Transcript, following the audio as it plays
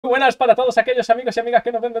buenas para todos aquellos amigos y amigas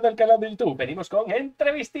que nos ven desde el canal de YouTube. Venimos con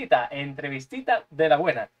entrevistita de la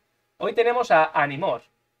buena. Hoy tenemos a An1more.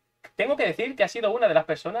 Tengo que decir que ha sido una de las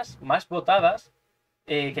personas más votadas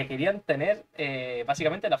que querían tener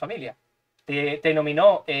básicamente la familia. Te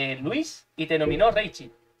nominó Luis y te nominó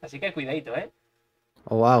Reichi. Así que cuidadito, ¿eh?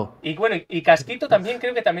 Oh, wow. Y bueno, y Casquito también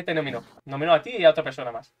creo que también te nominó. Nominó a ti y a otra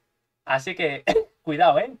persona más. Así que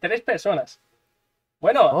cuidado, ¿eh? 3 personas.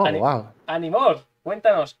 Bueno, Oh, wow. An1more,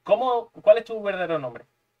 cuéntanos, ¿cuál es tu verdadero nombre?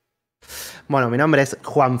 Bueno, mi nombre es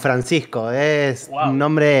Juan Francisco. Es Wow. un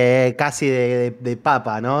nombre casi de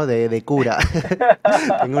papa, ¿no? De cura.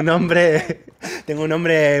 Tengo un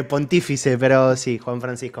nombre pontífice, pero sí, Juan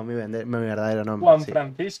Francisco, mi verdadero nombre. Juan Sí.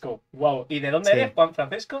 Francisco, wow. ¿Y de dónde eres, Sí. Juan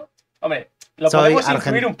Francisco? Hombre, lo Soy podemos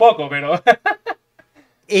intuir un poco, pero...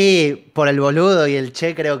 Y por el boludo y el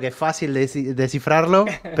che creo que es fácil descifrarlo,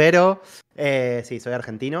 pero sí, soy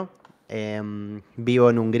argentino. Vivo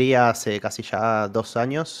en Hungría hace casi ya 2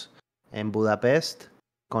 años, en Budapest,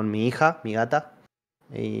 con mi hija, mi gata,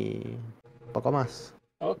 y poco más.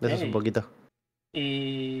 Ok. De eso es un poquito.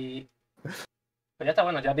 Y... Pues ya está,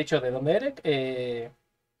 bueno, ya has dicho de dónde eres.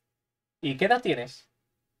 ¿Y qué edad tienes?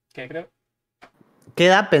 Que creo... ¿Qué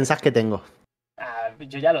edad pensás que tengo? Ah,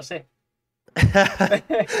 yo ya lo sé.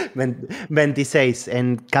 26,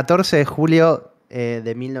 en 14 de julio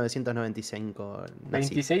de 1995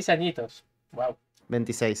 nací. 26 añitos. Wow.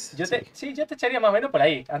 26, Sí, yo te echaría más o menos por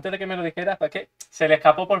ahí, antes de que me lo dijeras, porque se le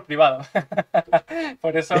escapó por privado.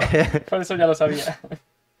 por eso ya lo sabía.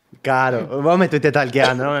 Claro, vos me estuviste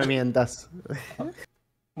talqueando, no me mientas.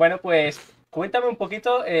 Bueno, pues cuéntame un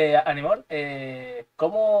poquito, An1more,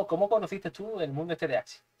 ¿cómo conociste tú el mundo este de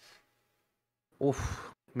Axi?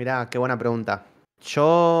 Mirá, qué buena pregunta.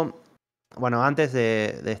 Yo, bueno, antes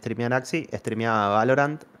de streamear Axi, streameaba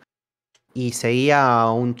Valorant y seguía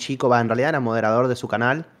a un chico, en realidad era moderador de su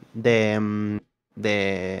canal, de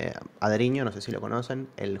Adriño, no sé si lo conocen.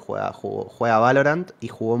 Él juega Valorant y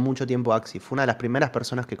jugó mucho tiempo Axi. Fue una de las primeras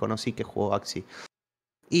personas que conocí que jugó Axi.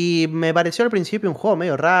 Y me pareció al principio un juego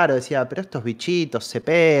medio raro. Decía, pero estos bichitos se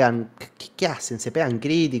pegan. ¿Qué hacen? Se pegan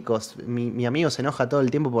críticos. Mi amigo se enoja todo el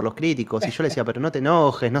tiempo por los críticos. Y yo le decía, pero no te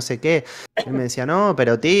enojes, no sé qué. Él me decía, no,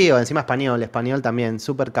 pero tío, encima español también,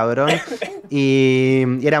 súper cabrón. Y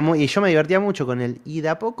yo me divertía mucho con él. Y de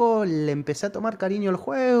a poco le empecé a tomar cariño al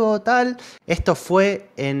juego, tal. Esto fue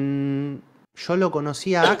en... Yo lo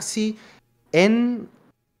conocí a Axi en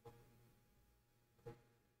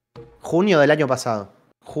junio del año pasado.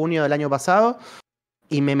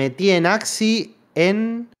 Y me metí en Axi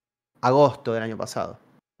en agosto del año pasado.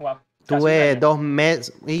 Wow, Tuve 2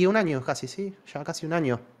 meses y un año casi, sí, ya casi un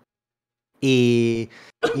año. Y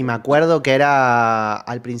me acuerdo que era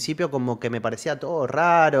al principio como que me parecía todo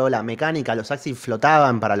raro, la mecánica, los Axis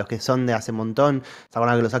flotaban, para los que son de hace un montón, se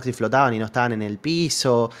acuerdan que los Axis flotaban y no estaban en el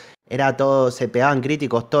piso, era todo, se pegaban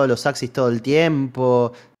críticos todos los Axis todo el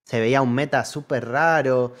tiempo, se veía un meta súper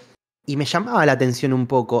raro. Y me llamaba la atención un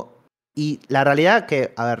poco. Y la realidad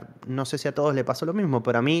que, a ver, no sé si a todos le pasó lo mismo,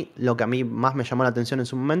 pero a mí, lo que a mí más me llamó la atención en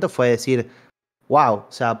su momento fue decir, wow, o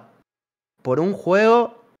sea, por un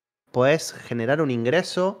juego podés generar un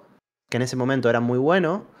ingreso, que en ese momento era muy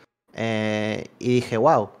bueno, y dije,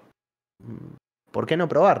 wow, ¿por qué no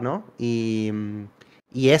probar, no? Y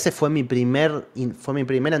ese fue mi primera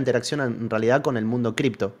interacción en realidad con el mundo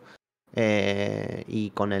cripto, y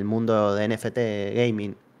con el mundo de NFT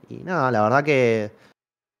gaming. Y nada, la verdad que,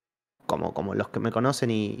 como los que me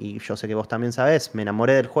conocen y yo sé que vos también sabés, me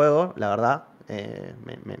enamoré del juego, la verdad.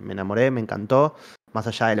 Me enamoré, me encantó. Más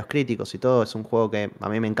allá de los críticos y todo, es un juego que a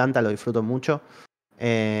mí me encanta, lo disfruto mucho.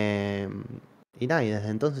 Y nada, y desde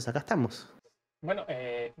entonces acá estamos. Bueno,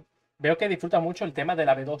 veo que disfrutas mucho el tema de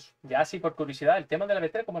la B2. Ya así por curiosidad, el tema de la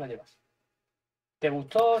B3, ¿cómo la llevas? ¿Te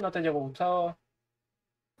gustó? ¿No te llegó gustado?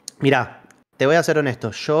 Mirá, te voy a ser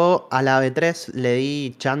honesto. Yo a la B3 le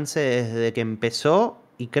di chance desde que empezó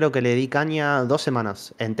y creo que le di caña 2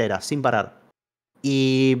 semanas enteras, sin parar.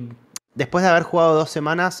 Y después de haber jugado 2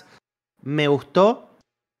 semanas, me gustó,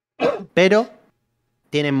 pero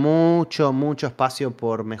tiene mucho espacio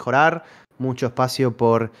por mejorar, mucho espacio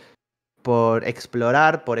por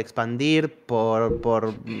explorar, por expandir,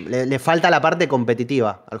 le falta la parte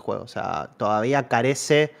competitiva al juego. O sea, todavía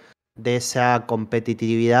carece de esa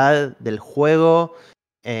competitividad del juego.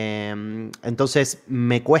 Entonces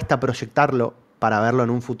me cuesta proyectarlo para verlo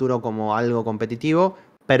en un futuro como algo competitivo,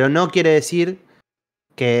 pero no quiere decir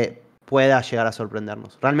que pueda llegar a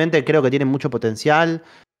sorprendernos. Realmente creo que tiene mucho potencial,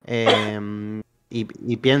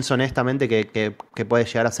 y pienso honestamente que puede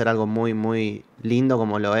llegar a ser algo muy lindo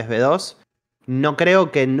como lo es B2. No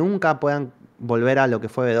creo que nunca puedan volver a lo que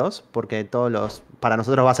fue B2, porque para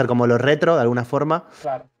nosotros va a ser como lo retro de alguna forma,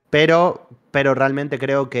 Claro. pero realmente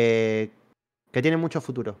creo que tiene mucho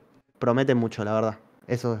futuro. Promete mucho, la verdad.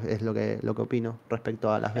 Eso es lo que opino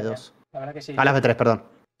respecto a las Genial. B2. La verdad que sí. A las B3, perdón.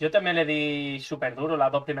 Yo también le di súper duro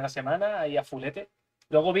las 2 primeras semanas ahí a fulete.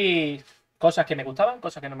 Luego vi cosas que me gustaban,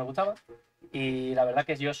 cosas que no me gustaban. Y la verdad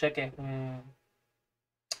que yo sé que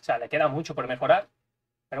o sea, le queda mucho por mejorar.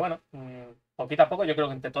 Pero bueno, poquito a poco yo creo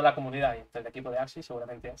que entre toda la comunidad y entre el equipo de Axi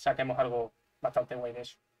seguramente saquemos algo bastante guay de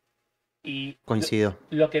eso. Y Coincido.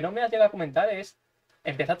 lo que no me has llegado a comentar es,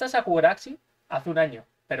 empezaste a jugar Axi hace un año,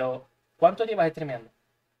 pero ¿cuánto llevas streameando?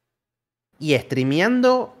 Y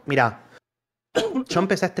streameando, mira, yo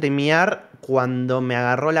empecé a streamear cuando me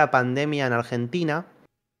agarró la pandemia en Argentina.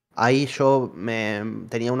 Ahí yo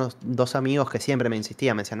tenía unos 2 amigos que siempre me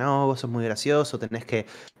insistían, me decían, no, vos sos muy gracioso, tenés que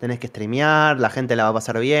streamear, la gente la va a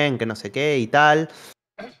pasar bien, que no sé qué y tal.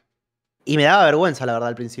 Y me daba vergüenza, la verdad,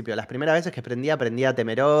 al principio. Las primeras veces que prendía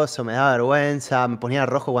temeroso, me daba vergüenza, me ponía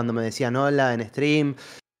rojo cuando me decían hola en stream.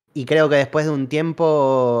 Y creo que después de un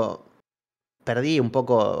tiempo perdí un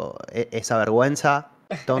poco esa vergüenza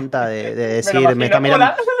tonta de Me lo decir, me imagino. está mirando.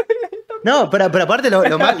 ¡Hola! No, pero aparte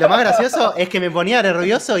lo más gracioso es que me ponía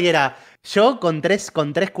nervioso y era yo con tres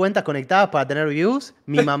cuentas conectadas para tener views,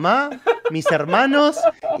 mi mamá, mis hermanos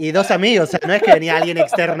y 2 amigos. O sea, no es que venía alguien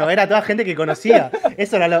externo, era toda gente que conocía.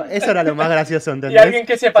 Eso era lo más gracioso, Y ¿entendés? alguien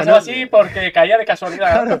que se O sea, pasó no- así porque caía de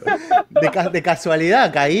casualidad. Claro, de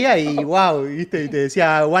casualidad caía y wow, ¿viste? Y te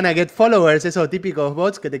decía, wanna get followers, esos típicos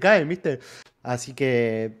bots que te caen, ¿viste? Así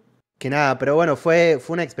que nada, pero bueno, fue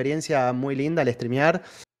una experiencia muy linda el streamear.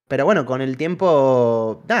 Pero bueno, con el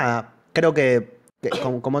tiempo, nada, creo que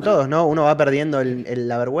como todos, ¿no? Uno va perdiendo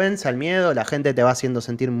la vergüenza, el miedo, la gente te va haciendo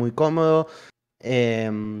sentir muy cómodo.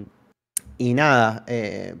 eh, y nada,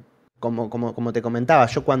 como te comentaba,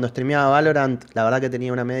 yo cuando streameaba Valorant, la verdad que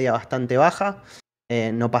tenía una media bastante baja.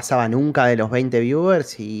 No pasaba nunca de los 20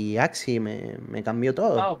 viewers y Axi me cambió Ah,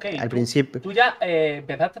 todo. ok. Al principio, Tú ya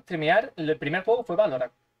empezaste a streamear, el primer juego fue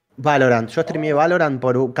Valorant. Valorant. Yo streameé Oh, Valorant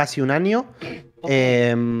por casi un año. ok.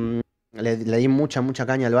 Le di mucha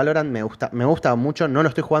caña al Valorant. Me gusta mucho. No lo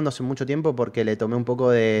estoy jugando hace mucho tiempo porque le tomé un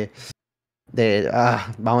poco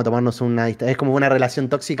vamos a tomarnos es como una relación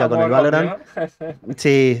tóxica con el Amor-odio, Valorant. ¿no?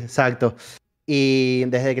 Sí, exacto. Y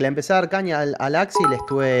desde que le empecé a dar caña al Axi, le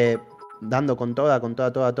estuve dando con toda.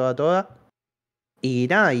 Y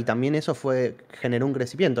nada, y también eso generó un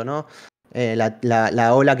crecimiento, ¿no? La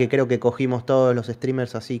ola que creo que cogimos todos los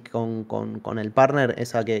streamers así con el partner,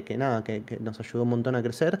 esa que nos ayudó un montón a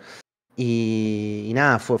crecer. Y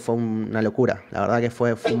nada, fue una locura. La verdad que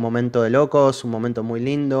fue un momento de locos, un momento muy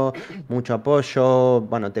lindo, mucho apoyo.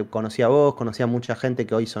 Bueno, te conocí a vos, conocí a mucha gente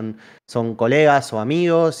que hoy son colegas o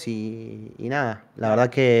amigos y nada, la Claro, verdad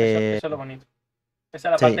que eso es lo bonito. Esa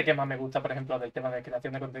es la parte sí, que más me gusta, por ejemplo, del tema de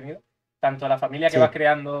creación de contenido. Tanto la familia que vas sí,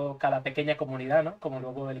 creando cada pequeña comunidad, ¿no? Como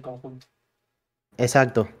luego el conjunto.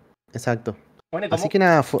 exacto, exacto. Bueno, ¿y Así que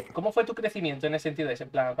nada, cómo fue tu crecimiento en ese sentido? En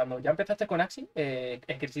plan, cuando ya empezaste con Axi,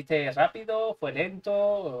 ¿creciste rápido? ¿Fue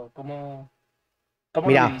lento? ¿Cómo lo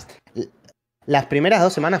mirá, viviste? las primeras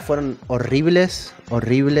 2 semanas fueron horribles,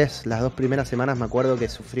 horribles. Las 2 primeras semanas me acuerdo que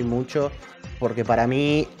sufrí mucho, porque para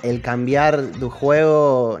mí el cambiar de un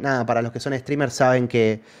juego, nada, para los que son streamers saben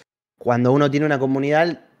que cuando uno tiene una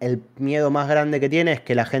comunidad, el miedo más grande que tiene es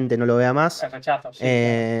que la gente no lo vea más. El rechazo, sí, claro.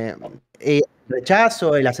 Eh, y el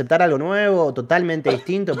rechazo, el aceptar algo nuevo, totalmente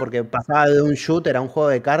distinto, porque pasaba de un shooter a un juego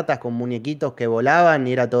de cartas con muñequitos que volaban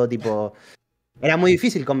y era todo tipo... Era muy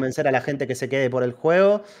difícil convencer a la gente que se quede por el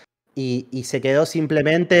juego y se quedó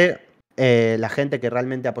simplemente la gente que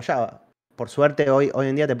realmente apoyaba. Por suerte, hoy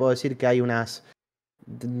en día te puedo decir que hay a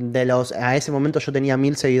ese momento yo tenía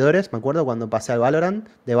 1000 seguidores, me acuerdo, cuando pasé al Valorant,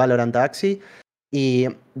 de Valorant a Axi. Y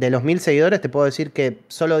de los 1000 seguidores te puedo decir que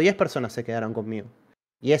solo 10 personas se quedaron conmigo.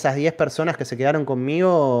 Y esas 10 personas que se quedaron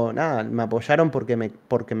conmigo, nada, me apoyaron porque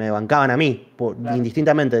me bancaban a mí, Claro,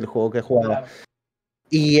 indistintamente del juego que jugaba. claro.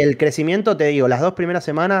 Y el crecimiento, te digo, las 2 primeras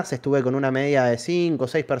semanas estuve con una media de 5 o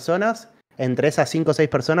 6 personas. Entre esas 5 o 6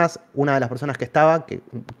 personas, una de las personas que estaba, que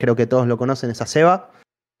creo que todos lo conocen, es a Seba.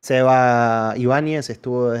 Seba Ibáñez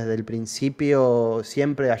estuvo desde el principio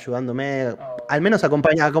siempre ayudándome, Oh, al menos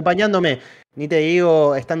acompañándome, ni te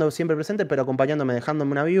digo estando siempre presente, pero acompañándome,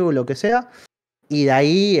 dejándome una view, lo que sea. Y de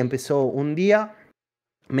ahí empezó un día,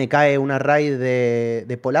 me cae una raid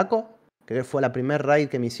de polaco, que fue la primer raid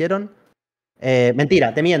que me hicieron.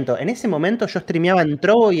 Mentira, te miento. En ese momento yo streameaba en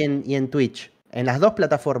Trovo y en Twitch, en las dos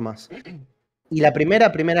plataformas. Y la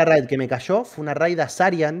primera raid que me cayó fue una raid a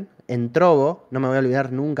Sarian en Trovo, no me voy a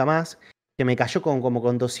olvidar nunca más, que me cayó como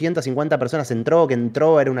con 250 personas en Trovo, que en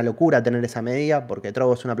Trovo era una locura tener esa media, porque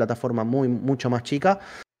Trovo es una plataforma mucho más chica.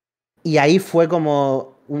 Y ahí fue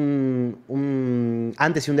como un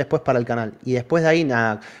antes y un después para el canal. Y después de ahí,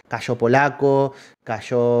 nada, cayó Polaco,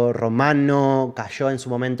 cayó Romano, cayó en su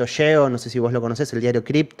momento Geo, no sé si vos lo conocés, el diario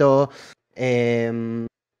Cripto,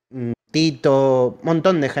 Tito, un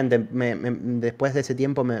montón de gente después de ese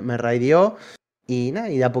tiempo me raideó. Y nada,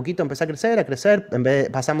 y de a poquito empecé a crecer, a crecer.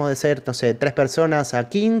 Pasamos de ser, no sé, 3 personas a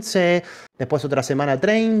 15, después otra semana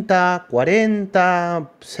 30,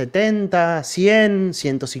 40, 70, 100,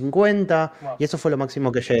 150. Wow, Y eso fue lo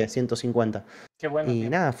máximo que llegué, 150. qué bueno, Y tío.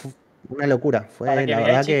 nada, fue una locura. Para Fue que la veáis,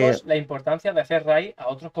 verdad que. chicos, la importancia de hacer raid a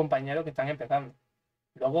otros compañeros que están empezando.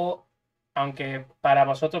 Luego, aunque para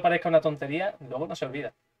vosotros parezca una tontería, luego no se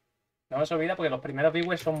olvida. No se olvida porque los primeros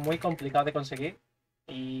viewers son muy complicados de conseguir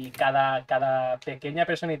y cada pequeña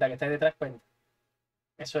personita que esté detrás cuenta.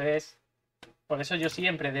 Eso es. Por eso yo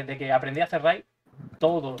siempre, desde que aprendí a hacer raid,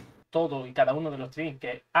 todo y cada uno de los streams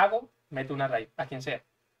que hago, meto una raid, a quien sea.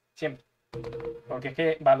 Siempre. Porque es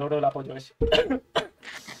que valoro el apoyo ese.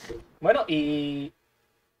 Bueno, y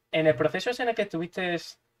en el proceso ese en el que estuviste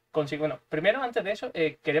consigo. Bueno, primero, antes de eso,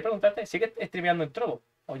 quería preguntarte, ¿sigues streameando en Trovo?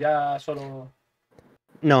 ¿O ya solo.?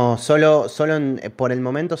 No, por el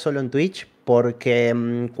momento solo en Twitch,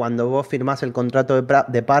 porque cuando vos firmás el contrato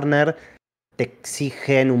de partner, te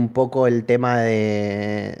exigen un poco el tema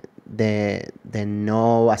de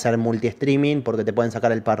no hacer multi-streaming porque te pueden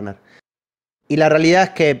sacar el partner. Y la realidad es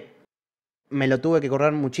que me lo tuve que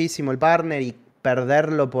correr muchísimo el partner y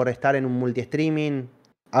perderlo por estar en un multi-streaming.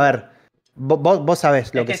 A ver, vos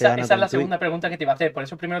sabés lo Es que que se esa gana es la con Twitch. segunda pregunta que te iba a hacer. Por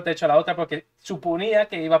eso primero te he hecho la otra, porque suponía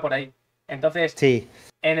que iba por ahí. Entonces, Sí,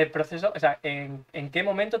 en el proceso, o sea, ¿en qué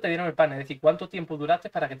momento te dieron el partner? Es decir, ¿cuánto tiempo duraste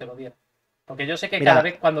para que te lo dieran? Porque yo sé que cada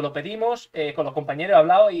vez mira, cuando lo pedimos, con los compañeros he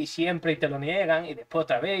hablado y siempre te lo niegan, y después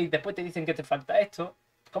otra vez, y después te dicen que te falta esto.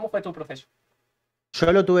 ¿Cómo fue tu proceso?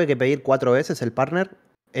 yo lo tuve que pedir 4 veces el partner.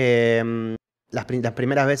 Las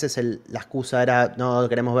primeras veces la excusa era, no,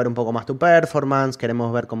 queremos ver un poco más tu performance,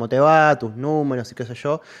 queremos ver cómo te va, tus números y qué sé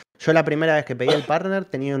yo. Yo la primera vez que pedí el partner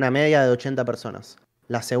tenía una media de 80 personas.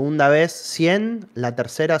 La segunda vez 100, la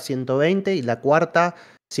tercera 120 y la cuarta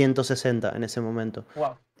 160 en ese momento.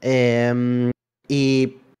 Wow.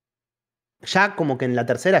 Y ya como que en la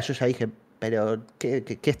tercera yo ya dije, pero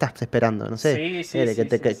 ¿qué estás esperando? No sé, Sí, sí, que sí,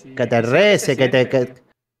 te, sí, que, sí. que Es te que eso es lo que se rece, que te... siente,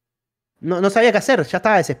 tío. No sabía qué hacer, ya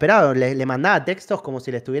estaba desesperado. Le mandaba textos como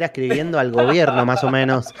si le estuviera escribiendo al gobierno, más o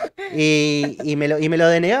menos. Y me lo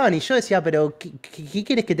denegaban. Y yo decía, pero ¿qué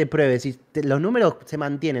quieres que te pruebe? Si los números se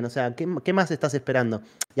mantienen, o sea, ¿qué más estás esperando?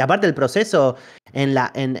 Y aparte el proceso en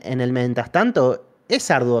el mientras tanto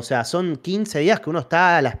es arduo. O sea, son 15 días que uno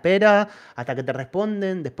está a la espera hasta que te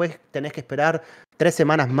responden. Después tenés que esperar 3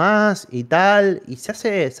 semanas más y tal. Y se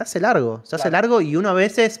hace largo. Se hace Claro. largo y uno a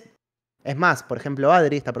veces. Es más, por ejemplo,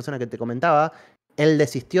 Adri, esta persona que te comentaba, él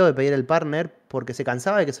desistió de pedir el partner porque se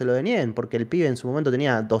cansaba de que se lo denieguen, porque el pibe en su momento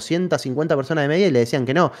tenía 250 personas de media y le decían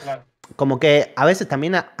que no. Claro. Como que a veces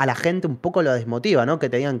también a la gente un poco lo desmotiva, ¿no? Que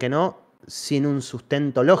te digan que no sin un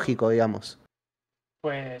sustento lógico, digamos.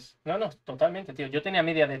 Pues, no, totalmente, tío. Yo tenía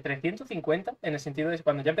media de 350 en el sentido de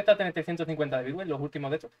cuando ya empecé a tener 350 de vivo en los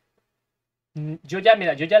últimos de estos. Yo ya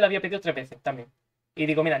lo había pedido 3 veces también. Y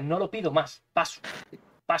digo, mira, no lo pido más. Paso.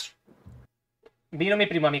 Vino mi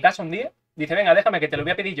primo a mi casa un día. Dice, venga, déjame que te lo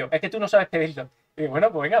voy a pedir yo. Es que tú no sabes pedirlo. Y digo,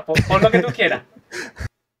 bueno, pues venga, pon lo que tú quieras.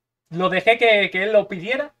 Lo dejé que él lo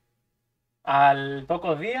pidiera. Al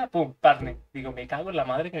pocos días, pum, partner. Digo, me cago en la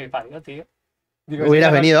madre que me parió, tío. Digo, yo Hubieras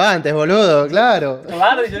ya no. venido antes, boludo, claro.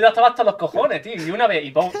 Claro, yo ya estaba hasta los cojones, tío. Y una vez,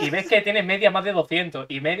 y ves que tienes media más de 200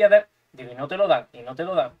 y media de. Digo, y no te lo dan, y no te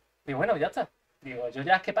lo dan. Digo, bueno, ya está. Digo, yo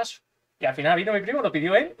ya es que paso. Y al final vino mi primo, lo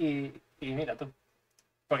pidió él y mira tú.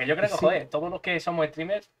 Porque yo creo que, Sí, joder, todos los que somos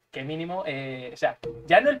streamers, que mínimo, o sea,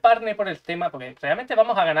 ya no el partner por el tema, porque realmente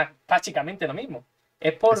vamos a ganar prácticamente lo mismo.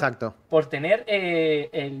 Es exacto. por tener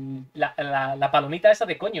la palomita esa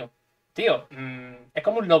de coño. Tío, es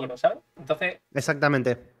como un logro, ¿sabes? Entonces,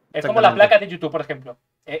 Exactamente. es como la Exactamente. placa de YouTube, por ejemplo.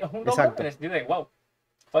 Es un logro en Exacto. el sentido de, wow,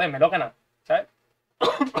 joder, me lo he ganado, ¿sabes?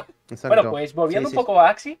 Bueno, Exacto. pues volviendo Sí, un sí. poco a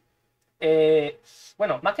Axi,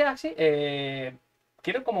 bueno, más que Axi,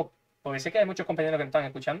 quiero como, porque sé que hay muchos compañeros que me están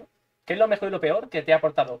escuchando, ¿qué es lo mejor y lo peor que te ha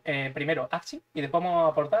aportado? Primero Axi y después vamos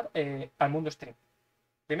a aportar al mundo stream.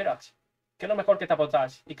 Primero Axi. ¿Qué es lo mejor que te ha aportado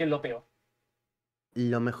Axi y qué es lo peor?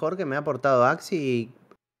 Lo mejor que me ha aportado Axi.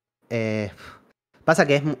 eh, Pasa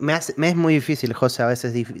que me es muy difícil, José, a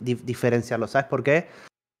veces diferenciarlo. ¿Sabes por qué?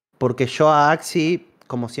 Porque yo a Axi,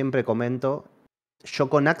 como siempre comento, yo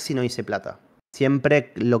con Axi no hice plata.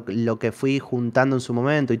 siempre lo que fui juntando en su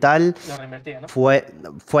momento y tal, Lo reinvertía, ¿no?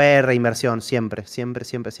 fue reinversión, siempre, siempre,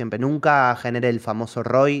 siempre, siempre. Nunca generé el famoso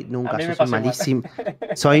ROI, A nunca, mí yo me soy pasa igual. malísimo.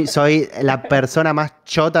 Soy la persona más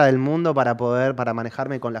chota del mundo para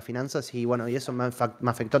manejarme con las finanzas y bueno, y eso me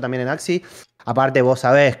afectó también en Axi. Aparte, vos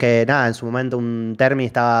sabés que nada, en su momento un Termi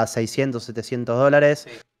estaba a 600, $700. Sí.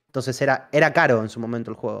 Entonces era caro en su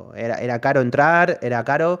momento el juego. Era caro entrar, era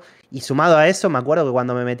caro. Y sumado a eso, me acuerdo que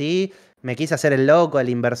cuando me metí, me quise hacer el loco, el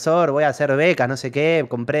inversor, voy a hacer becas, no sé qué.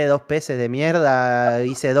 Compré 2 peces de mierda,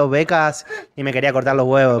 hice 2 becas y me quería cortar los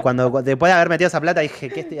huevos. Después de haber metido esa plata dije,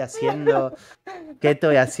 ¿qué estoy haciendo? ¿Qué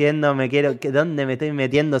estoy haciendo? ¿Dónde me estoy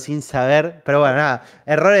metiendo sin saber? Pero bueno, nada,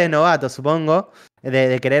 errores de novato, supongo,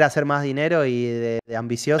 de querer hacer más dinero y de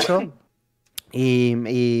ambicioso.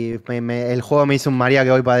 El juego me hizo un María que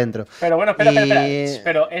voy para adentro. Pero bueno, espera. Y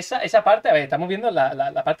Pero esa parte, a ver, estamos viendo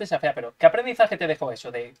la parte esa fea, pero ¿qué aprendizaje te dejó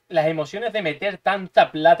eso? De las emociones de meter tanta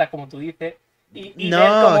plata, como tú dices, y ver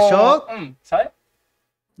no, cómo. ¿Sabes?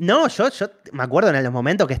 yo me acuerdo en los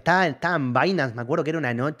momentos que estaba en Binance, me acuerdo que era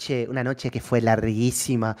una noche que fue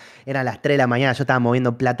larguísima. Eran las 3 de la mañana, yo estaba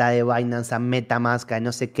moviendo plata de Binance a MetaMask, a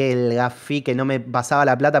no sé qué, el gas fee, que no me pasaba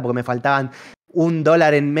la plata porque me faltaban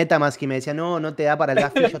 $1 en MetaMask y me decía, no te da para el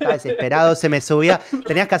gas fee. Yo estaba desesperado, se me subía.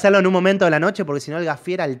 Tenías que hacerlo en un momento de la noche porque si no el gas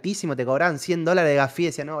fee era altísimo, te cobraban $100 de gas fee.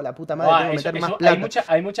 Decía, no, la puta madre, Buah, tengo que meter más hay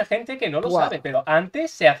plata. mucha gente que no lo Buah. sabe, pero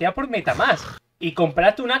antes se hacía por MetaMask. Y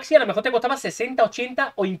comprarte un Axie a lo mejor te costaba 60,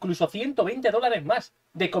 80 o incluso $120 más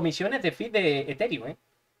de comisiones de feed de Ethereum, ¿eh?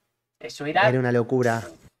 Eso era. Era una locura.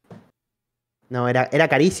 No, era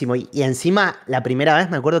carísimo. Y encima, la primera vez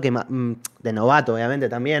me acuerdo que, de novato, obviamente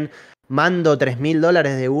también, mando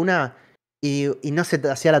 $3.000 de una y no se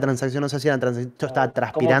hacía la transacción, no se hacía la transacción. Yo estaba Cómo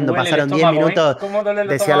transpirando, duele el pasaron 10 estómago, ¿eh? minutos. Cómo duele el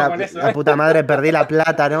Decía estómago con eso, la ¿eh? puta madre, perdí la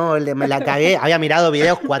plata, ¿no? Me la cagué. Había mirado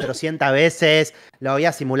videos 400 veces, lo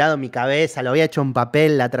había simulado en mi cabeza, lo había hecho en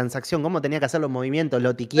papel, la transacción, cómo tenía que hacer los movimientos,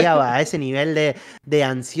 lo tiqueaba a ese nivel de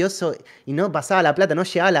ansioso y no pasaba la plata, no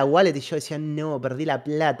llegaba la wallet y yo decía, no, perdí la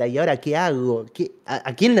plata, ¿y ahora qué hago?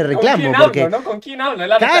 ¿A quién le ¿Con quién reclamo? hablo, Porque, no? ¿Con quién hablo?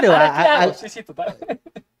 La claro, ¿ahora qué hago? Sí, sí, total.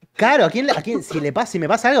 claro, si me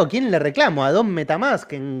pasa algo, ¿a quién le reclamo? ¿A Don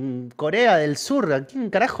Metamask en Corea del Sur? ¿A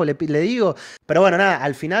quién carajo le digo? Pero bueno, nada,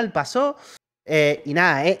 al final pasó. Y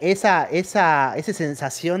nada, esa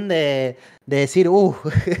sensación de decir,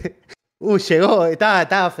 llegó,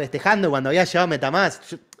 estaba festejando cuando había llegado Metamask.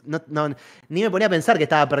 Yo ni me ponía a pensar que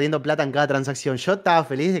estaba perdiendo plata en cada transacción. Yo estaba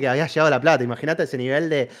feliz de que había llegado la plata. Imagínate ese nivel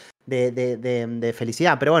de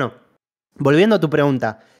felicidad. Pero bueno, volviendo a tu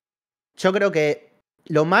pregunta. Yo creo que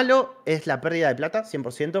lo malo es la pérdida de plata,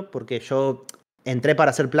 100%, porque yo entré para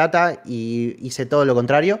hacer plata y hice todo lo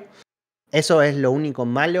contrario. Eso es lo único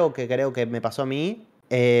malo que creo que me pasó a mí.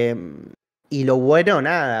 Y lo bueno,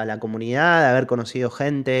 nada, la comunidad, haber conocido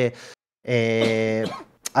gente. eh,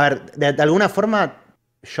 a ver, de alguna forma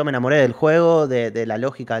yo me enamoré del juego, de la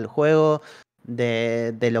lógica del juego,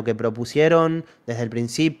 de lo que propusieron desde el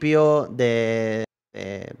principio,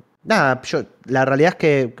 nada, la realidad es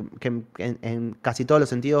que en casi todos los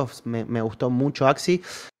sentidos me gustó mucho Axi.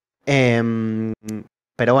 Em,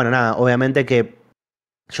 pero bueno, nada, obviamente que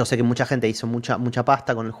yo sé que mucha gente hizo mucha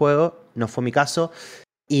pasta con el juego, no fue mi caso.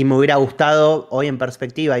 Y me hubiera gustado, hoy en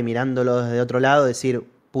perspectiva y mirándolo desde otro lado, decir,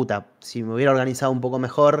 puta, si me hubiera organizado un poco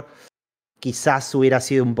mejor, quizás hubiera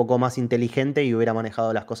sido un poco más inteligente y hubiera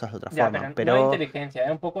manejado las cosas de otra Ya, forma. pero no es Pero, inteligencia,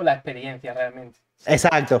 es un poco la experiencia realmente.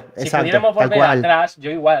 exacto, Si pudiéramos tal volver cual. atrás, yo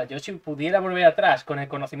igual, yo si pudiera volver atrás con el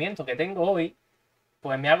conocimiento que tengo hoy,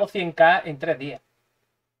 pues me hago 100K en 3 días.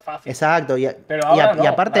 Fácil. Exacto. Pero ahora Y no,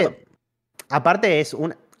 claro. aparte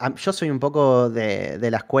yo soy un poco de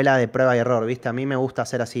la escuela de prueba y error, ¿viste? A mí me gusta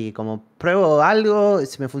hacer así, como pruebo algo,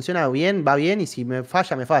 si me funciona bien, va bien, y si me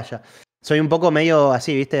falla, me falla. Soy un poco medio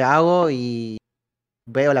así, ¿viste? Hago y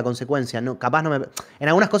veo la consecuencia. No, capaz no me. En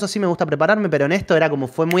algunas cosas sí me gusta prepararme, pero en esto era como,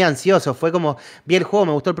 fue muy ansioso. Fue como, vi el juego,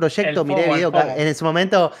 me gustó el El proyecto, miré FOMO, el video. FOMO.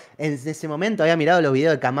 En ese momento había mirado los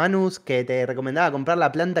videos de Kamanus que te recomendaba comprar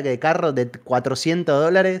la planta que de carro de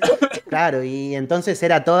 $400. Claro, y entonces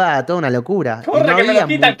era toda una locura. Y no Corre, que me lo había.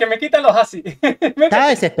 quitan, que me quitan los así. Estaba Métete.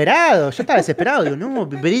 desesperado, yo estaba desesperado. Digo, no,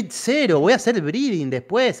 breed cero, voy a hacer breeding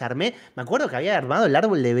después. Me acuerdo que había armado el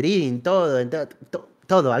árbol de breeding,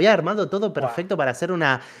 todo. Había armado todo Buah. perfecto para hacer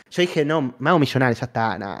una. Yo dije, no, me hago millonario, ya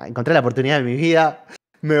está, nada, encontré la oportunidad de mi vida.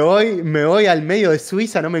 Me voy al medio de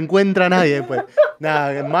Suiza, no me encuentra nadie después.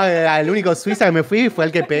 Nada, el único Suiza que me fui fue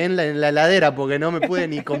el que pegué en la heladera porque no me pude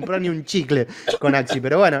ni comprar ni un chicle con Axi.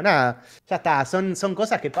 Pero bueno, nada, ya está. Son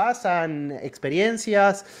cosas que pasan,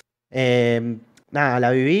 experiencias. Nada,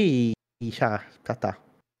 la viví y ya está.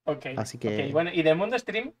 Ok, Así ok. que Bueno, y del mundo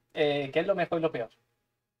stream, ¿qué es lo mejor y lo peor?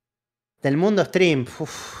 del mundo stream,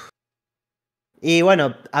 uf. Y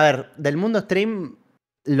bueno, a ver, del mundo stream,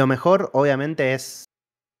 lo mejor obviamente es,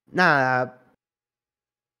 nada,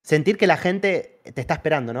 sentir que la gente te está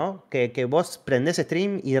esperando, ¿no? Que vos prendés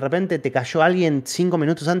stream y de repente te cayó alguien 5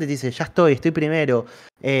 minutos antes y te dice, ya estoy primero.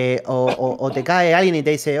 O te cae alguien y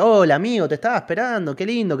te dice, hola amigo, te estaba esperando, qué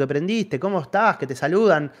lindo que prendiste, ¿cómo estás? Que te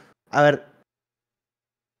saludan. A ver,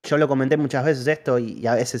 yo lo comenté muchas veces esto y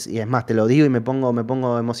a veces, y es más, te lo digo y me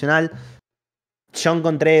pongo emocional. Yo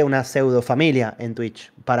encontré una pseudo familia en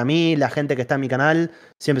Twitch. Para mí, la gente que está en mi canal,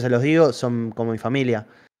 siempre se los digo, son como mi familia.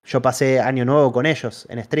 Yo pasé año nuevo con ellos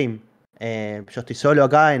en stream. Yo estoy solo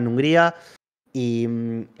acá en Hungría Qué y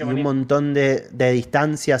un bonito. montón de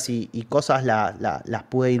distancias y cosas las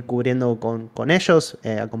pude ir cubriendo con ellos,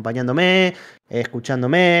 acompañándome,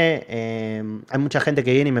 escuchándome. Hay mucha gente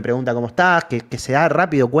que viene y me pregunta cómo estás, que se da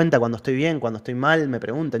rápido cuenta cuando estoy bien, cuando estoy mal, me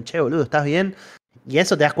preguntan, che, boludo, ¿estás bien? Y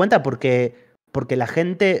eso te das cuenta porque la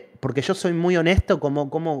gente, porque yo soy muy honesto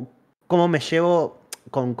cómo me llevo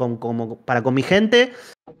para con mi gente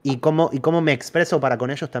y cómo me expreso para con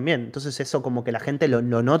ellos también. Entonces eso como que la gente lo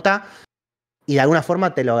nota y de alguna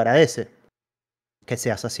forma te lo agradece que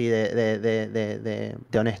seas así de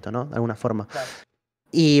honesto, ¿no? De alguna forma. Claro.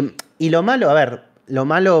 Y lo malo, a ver, lo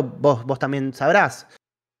malo vos también sabrás,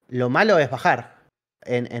 lo malo es bajar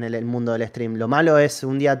en el mundo del stream. Lo malo es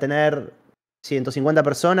un día tener 150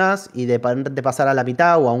 personas y de pasar a la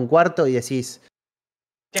mitad o a un cuarto y decís,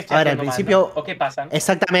 ¿Qué estoy a ver, al haciendo mal, no? principio, ¿O qué pasa, no?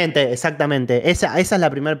 exactamente, exactamente. Esa es la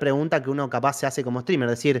primera pregunta que uno capaz se hace como streamer,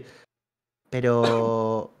 decir,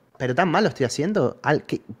 pero tan mal lo estoy haciendo.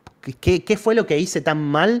 ¿Qué fue lo que hice tan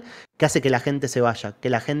mal que hace que la gente se vaya, que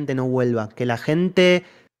la gente no vuelva, que la gente...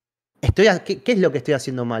 ¿Qué es lo que estoy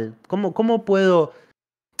haciendo mal? ¿Cómo puedo...?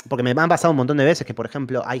 Porque me han pasado un montón de veces que, por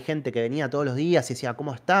ejemplo, hay gente que venía todos los días y decía,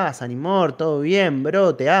 ¿cómo estás, An1more? ¿Todo bien,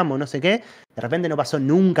 bro? Te amo, no sé qué. De repente no pasó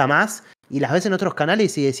nunca más. Y las ves en otros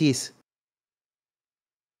canales y decís,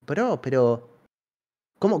 bro, pero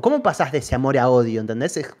 ¿cómo pasás de ese amor a odio?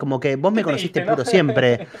 ¿Entendés? Es como que vos me ¿Qué te conociste hice, no? puro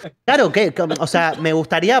siempre. Claro que, o sea, me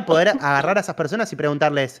gustaría poder agarrar a esas personas y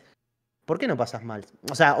preguntarles, ¿por qué no pasas mal?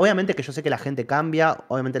 O sea, obviamente que yo sé que la gente cambia,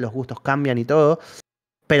 obviamente los gustos cambian y todo,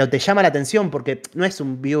 pero te llama la atención porque no es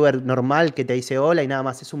un viewer normal que te dice hola y nada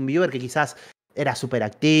más, es un viewer que quizás era súper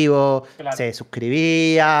activo, Claro, se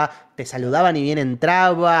suscribía, te saludaba ni bien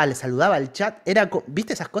entraba, le saludaba al chat.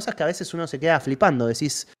 ¿Viste esas cosas que a veces uno se queda flipando?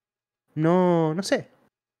 Decís, no sé.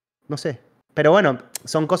 No sé. Pero bueno,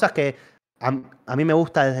 son cosas que a mí me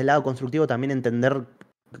gusta desde el lado constructivo también entender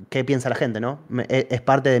qué piensa la gente, ¿no? Es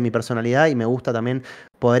parte de mi personalidad y me gusta también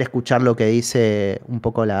poder escuchar lo que dice un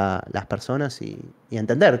poco las personas y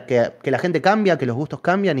entender que la gente cambia, que los gustos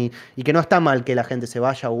cambian y que no está mal que la gente se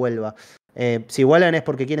vaya o vuelva. Si vuelven es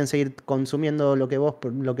porque quieren seguir consumiendo lo que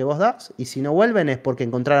vos das y si no vuelven es porque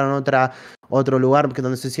encontraron otro lugar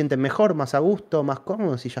donde se sienten mejor, más a gusto, más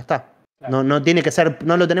cómodos y ya está. claro. No tiene que ser,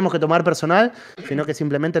 no lo tenemos que tomar personal, sino que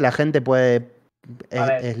simplemente la gente A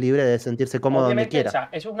ver, es libre de sentirse cómodo donde obviamente, o quiera. sea,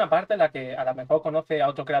 eso es una parte en la que a lo mejor conoce a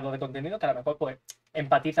otro creador de contenido que a lo mejor pues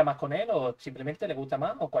empatiza más con él o simplemente le gusta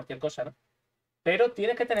más o cualquier cosa, ¿no? Pero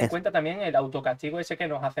tienes que tener en Es- cuenta también el autocastigo ese que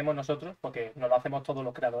nos hacemos nosotros, porque nos lo hacemos todos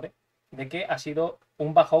los creadores, de que ha sido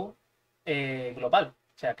un bajón global.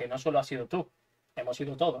 O sea, que no solo has sido tú, hemos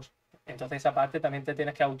sido todos. Entonces esa parte también te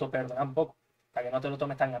tienes que autoperdonar un poco, para que no te lo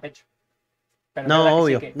tomes tan a pecho. Pero es verdad no,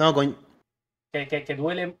 que sí, obvio. No,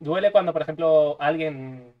 que duele cuando, por ejemplo,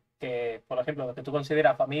 alguien que, por ejemplo, que tú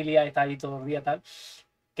consideras familia y está ahí todo el día tal,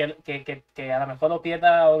 que a lo mejor lo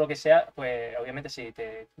pierda o lo que sea, pues obviamente sí,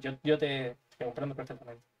 yo te comprendo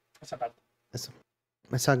perfectamente esa parte. eso,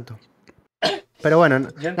 exacto. Pero bueno,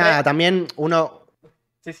 Yo nada, entré. también uno.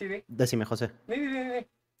 Sí, sí, di. Decime, José. Di, di, di, di.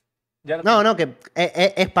 Ya lo No, siento. no, que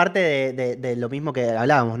es parte de lo mismo que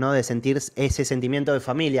hablábamos, ¿no? De sentir ese sentimiento de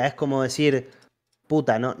familia. Es como decir,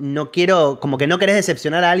 puta, no quiero, como que no querés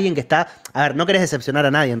decepcionar a alguien que está. A ver, no querés decepcionar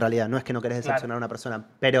a nadie en realidad, no es que no querés Claro. decepcionar a una persona,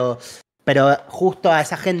 pero justo a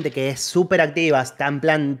esa gente que es súper activa, está en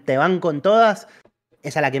plan, te van con todas,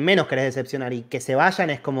 es a la que menos querés decepcionar y que se vayan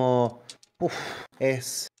es como, uff,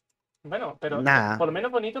 es Bueno, pero por lo nada,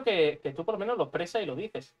 menos bonito que tú por lo menos lo expresas y lo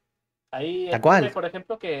dices. Hay tal streamers, cual, por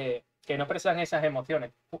ejemplo, que no expresan esas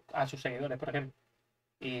emociones a sus seguidores, por ejemplo.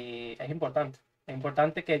 Y es importante. Es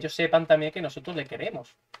importante que ellos sepan también que nosotros les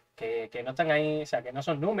queremos. Que no están ahí, o sea, que no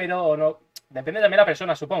son números o no. Depende también de la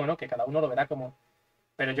persona, supongo, ¿no? Que cada uno lo verá como.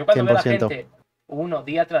 Pero yo cuando veo a la 100%. gente, uno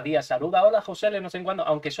día tras día, saluda, hola Josele, no sé en cuándo,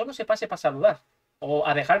 aunque solo se pase para saludar, o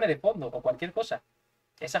a dejarme de fondo, o cualquier cosa.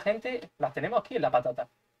 Esa gente las tenemos aquí en la patata.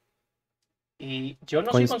 Y yo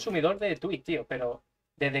no soy Coinc- consumidor de Twitch, tío, pero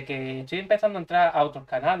desde que estoy empezando a entrar a otros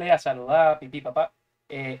canales, a saludar, pipí, papá,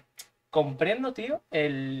 eh, comprendo, tío,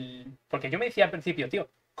 porque yo me decía al principio, tío,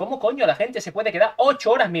 ¿cómo coño la gente se puede quedar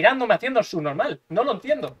 8 horas mirándome haciendo el subnormal? No lo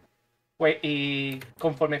entiendo. Pues, y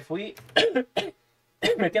conforme fui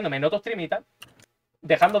metiéndome en otros stream y tal,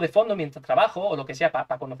 dejando de fondo mientras trabajo o lo que sea,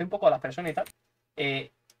 para conocer un poco a las personas y tal,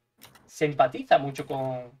 eh, se empatiza mucho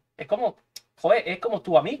con. Es como, joder, es como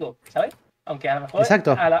tu amigo, ¿sabes? Aunque a lo mejor,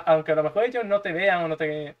 Exacto. aunque a lo mejor ellos no te vean o no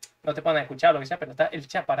te puedan escuchar o lo que sea, pero está el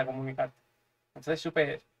chat para comunicarte. Entonces,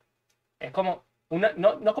 súper. Es como.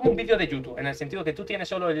 No como un vídeo de YouTube, en el sentido que tú tienes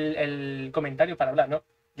solo el comentario para hablar, ¿no?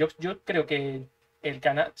 Yo creo que el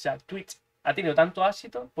canal, o sea, Twitch ha tenido tanto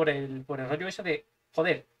éxito por el rollo eso de,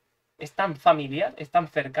 joder, es tan familiar, es tan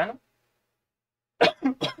cercano.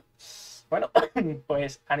 Bueno,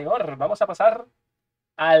 pues Anibor, vamos a pasar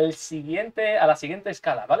a la siguiente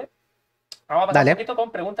escala, ¿vale? Vamos a pasar un Dale, poquito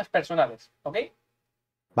con preguntas personales, ¿ok?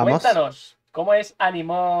 vamos. Cuéntanos, ¿cómo es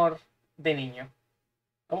Animor de niño?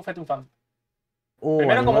 ¿Cómo fue tu infancia?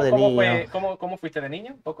 Primero, Animor de niño. ¿cómo fuiste de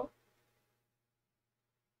niño? ¿Un poco?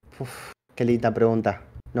 Uf, qué linda pregunta.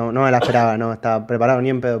 No, no me la esperaba, no estaba preparado ni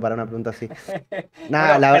en pedo para una pregunta así.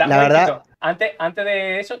 Nada, Bueno, espera, un la verdad, momentito. Antes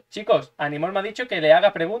de eso, chicos, Animor me ha dicho que le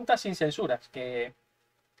haga preguntas sin censuras, que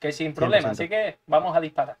sin problema, 100%. así que vamos a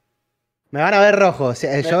disparar. Me van a ver rojo, yo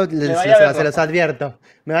Le vaya a ver se los rojo. advierto.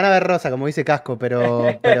 Me van a ver rosa, como dice Casco,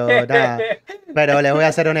 pero nada. Pero les voy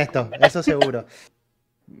a ser honesto, eso seguro.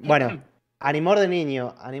 Bueno, Animor de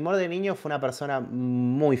niño. Animor de niño fue una persona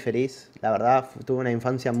muy feliz, la verdad. Tuve una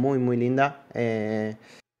infancia muy, muy linda.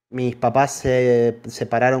 Mis papás se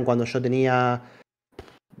separaron cuando yo tenía,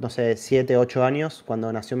 no sé, 7 8 años,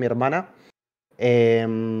 cuando nació mi hermana.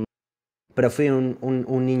 Em, pero fui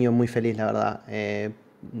un niño muy feliz, la verdad.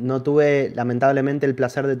 No tuve, lamentablemente, el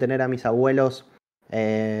placer de tener a mis abuelos,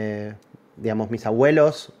 eh, digamos, mis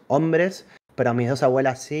abuelos, hombres, pero a mis dos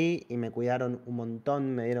abuelas sí, y me cuidaron un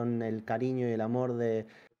montón, me dieron el cariño y el amor de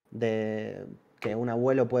que un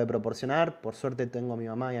abuelo puede proporcionar. Por suerte tengo a mi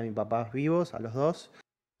mamá y a mi papá vivos, a los dos.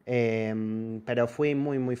 Pero fui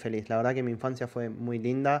muy, muy feliz. La verdad que mi infancia fue muy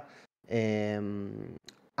linda.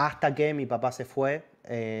 Hasta que mi papá se fue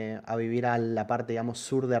a vivir a la parte, digamos,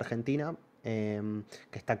 sur de Argentina, que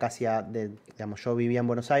está casi digamos, yo vivía en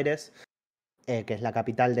Buenos Aires, que es la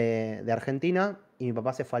capital de Argentina, y mi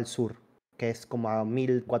papá se fue al sur, que es como a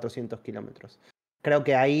 1400 kilómetros. Creo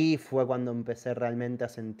que ahí fue cuando empecé realmente a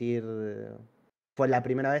sentir, fue la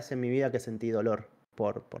primera vez en mi vida que sentí dolor,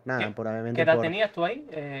 por nada, ¿Qué, por qué obviamente edad por. tenías tú ahí,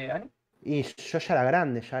 Ani? Y yo ya era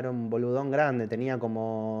grande, ya era un boludón grande, tenía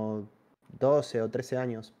como 12 o 13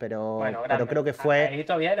 años, Bueno, pero grande. creo que Ahí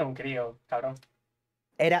todavía eres un crío, cabrón.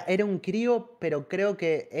 era un crío, pero creo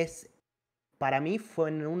que para mí fue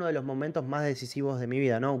en uno de los momentos más decisivos de mi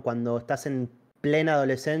vida, ¿no? Cuando estás en plena Claro.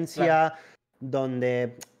 adolescencia,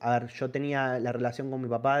 donde, a ver, yo tenía la relación con mi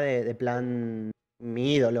papá de plan,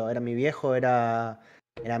 mi ídolo, era mi viejo, era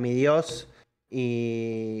mi Dios,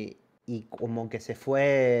 y como que se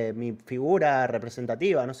fue mi figura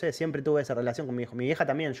representativa, no sé, siempre tuve esa relación con mi viejo. Mi vieja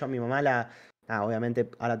también, yo a mi mamá obviamente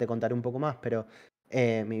ahora te contaré un poco más, pero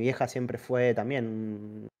mi vieja siempre fue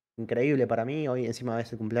también increíble para mí. Hoy encima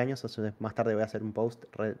es el cumpleaños, más tarde voy a hacer un post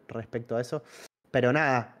respecto a eso. Pero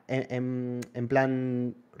nada, en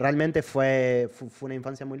plan, realmente fue una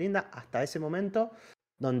infancia muy linda hasta ese momento,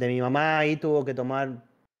 donde mi mamá ahí tuvo que tomar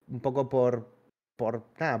un poco por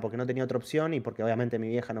nada, porque no tenía otra opción y porque obviamente mi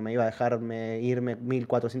vieja no me iba a dejarme irme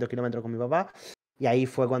 1400 kilómetros con mi papá. Y ahí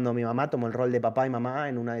fue cuando mi mamá tomó el rol de papá y mamá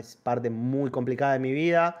en una parte muy complicada de mi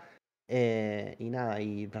vida. Y nada,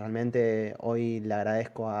 y realmente hoy le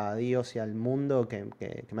agradezco a Dios y al mundo que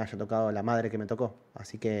me haya tocado la madre que me tocó.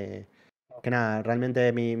 Así que nada,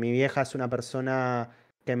 realmente mi vieja es una persona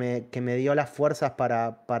que me dio las fuerzas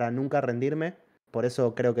para nunca rendirme. Por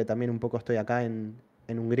eso creo que también un poco estoy acá en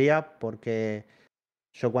Hungría, porque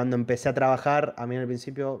yo cuando empecé a trabajar, a mí en el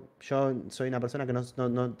principio, yo soy una persona que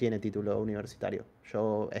no tiene título universitario.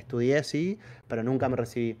 Yo estudié, sí, pero nunca me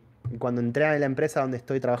recibí. Y cuando entré a la empresa donde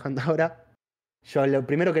estoy trabajando ahora, yo lo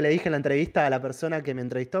primero que le dije en la entrevista a la persona que me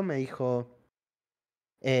entrevistó me dijo,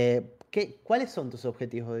 ¿cuáles son tus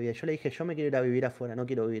objetivos de vida? Yo le dije, yo me quiero ir a vivir afuera, no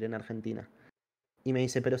quiero vivir en Argentina. Y me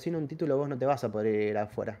dice, pero sin un título vos no te vas a poder ir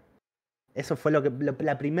afuera. Eso fue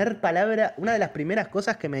la primera palabra, una de las primeras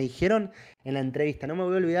cosas que me dijeron en la entrevista. No me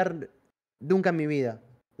voy a olvidar nunca en mi vida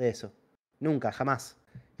de eso. Nunca, jamás.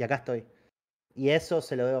 Y acá estoy. Y eso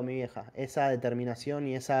se lo debo a mi vieja. Esa determinación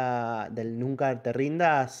y esa del nunca te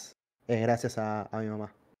rindas es gracias a mi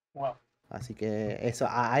mamá. Wow. Así que eso,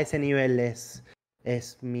 a ese nivel es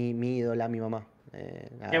mi ídola, mi mamá. La Qué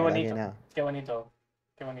verdad que bonito, nada. qué bonito,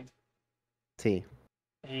 qué bonito. Sí.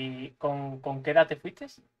 ¿Y con qué edad te fuiste?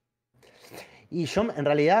 Y yo, en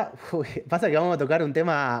realidad, uy, pasa que vamos a tocar un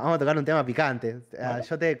tema picante. Bueno,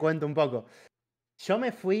 Yo te cuento un poco. Yo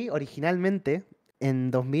me fui originalmente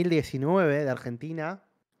en 2019 de Argentina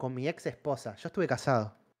con mi ex esposa. Yo estuve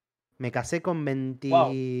casado. Me casé con wow,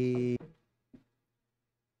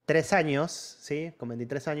 23 años, ¿sí? Con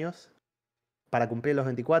 23 años, para cumplir los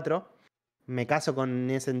 24. Me caso con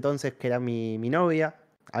ese entonces que era mi novia.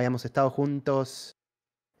 Habíamos estado juntos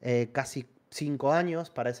casi 5 años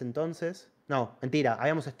para ese entonces. No, mentira,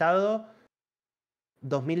 habíamos estado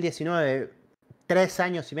 2019, 3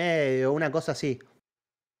 años y medio, una cosa así.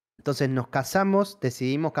 Entonces nos casamos,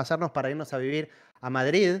 decidimos casarnos para irnos a vivir a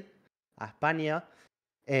Madrid, a España,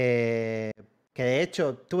 eh, que de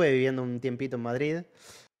hecho estuve viviendo un tiempito en Madrid.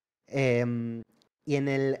 Y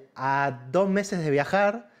a 2 meses de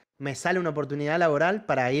viajar me sale una oportunidad laboral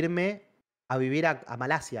para irme a vivir a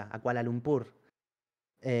Malasia, a Kuala Lumpur.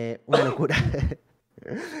 Una locura.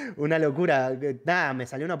 Una locura. Nada, me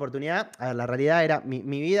salió una oportunidad. A ver, la realidad era, mi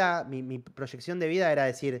vida, mi proyección de vida era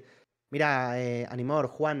decir, mira, An1more,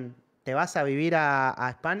 Juan, te vas a vivir a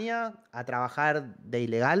España a trabajar de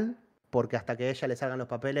ilegal, porque hasta que a ella le salgan los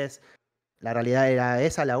papeles, la realidad era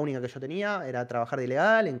esa, la única que yo tenía, era trabajar de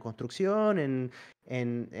ilegal, en construcción,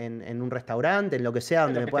 en un restaurante, en lo que sea, de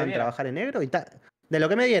donde lo me que te puedan dieran. trabajar en negro y tal. De lo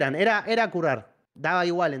que me dieran, era curar. Daba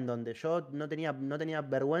igual en donde. Yo no tenía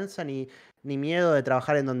vergüenza ni miedo de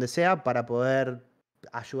trabajar en donde sea para poder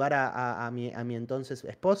ayudar a mi entonces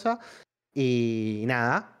esposa. Y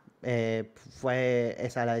nada, fue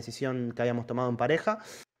esa la decisión que habíamos tomado en pareja.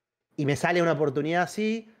 Y me sale una oportunidad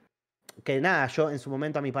así, que nada, yo en su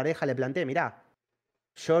momento a mi pareja le planteé, mirá,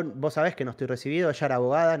 vos sabés que no estoy recibido, ella era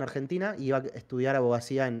abogada en Argentina y iba a estudiar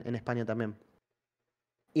abogacía en España también.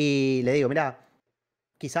 Y le digo, mirá,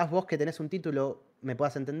 quizás vos que tenés un título me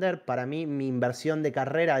puedas entender. Para mí, mi inversión de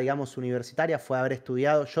carrera, digamos, universitaria fue haber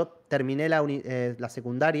estudiado. Yo terminé la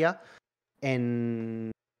secundaria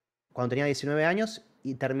cuando tenía 19 años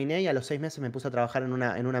y terminé y a los 6 meses me puse a trabajar en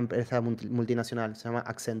una empresa multinacional. Se llama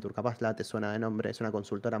Accenture. Capaz te suena de nombre. Es una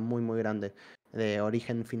consultora muy, muy grande de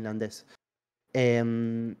origen finlandés. Y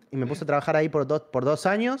me puse a trabajar ahí por 2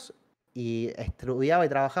 años y estudiaba y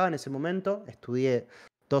trabajaba en ese momento. Estudié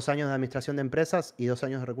 2 años de administración de empresas y 2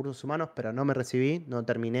 años de recursos humanos, pero no me recibí, no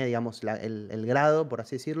terminé, digamos, el grado, por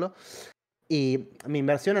así decirlo. Y mi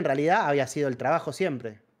inversión en realidad había sido el trabajo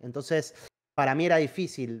siempre. Entonces, para mí era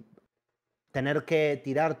difícil tener que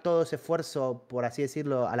tirar todo ese esfuerzo, por así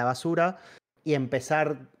decirlo, a la basura y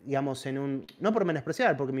empezar, digamos, no por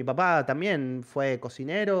menospreciar, porque mi papá también fue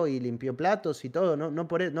cocinero y limpió platos y todo, no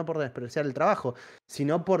por despreciar el trabajo,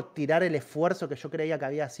 sino por tirar el esfuerzo que yo creía que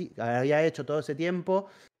había hecho todo ese tiempo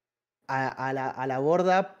a la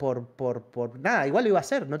borda por nada. Igual lo iba a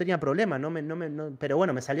hacer, no tenía problema, pero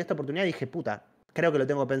bueno, me salió esta oportunidad y dije, puta, creo que lo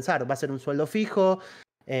tengo que pensar, va a ser un sueldo fijo.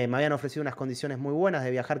 Me habían ofrecido unas condiciones muy buenas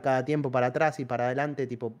de viajar cada tiempo para atrás y para adelante,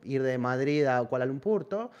 tipo ir de Madrid a Kuala Lumpur,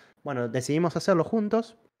 todo. Bueno, decidimos hacerlo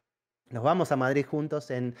juntos. Nos vamos a Madrid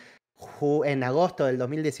juntos en agosto del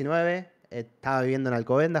 2019. Estaba viviendo en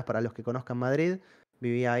Alcobendas, para los que conozcan Madrid.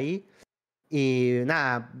 Vivía ahí. Y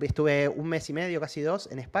nada, estuve 1 mes y medio, casi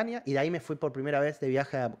 2, en España. Y de ahí me fui por primera vez de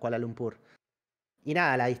viaje a Kuala Lumpur. Y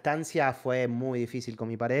nada, la distancia fue muy difícil con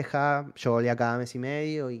mi pareja. Yo volvía cada mes y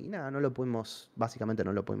medio y nada, básicamente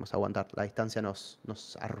no lo pudimos aguantar. La distancia nos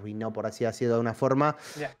arruinó, por así decirlo, de una forma.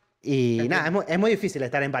 Ya, te Y nada, es entiendo. muy, es muy difícil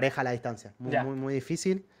estar en pareja a la distancia. Muy, Ya. muy, muy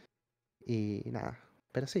difícil. Y nada,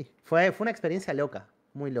 pero sí, fue una experiencia loca,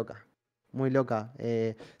 muy loca, muy loca.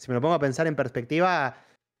 Si me lo pongo a pensar en perspectiva,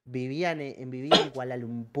 vivir en Kuala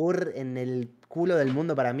Lumpur, en el culo del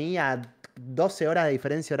mundo para mí, a 12 horas de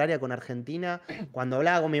diferencia horaria con Argentina. Cuando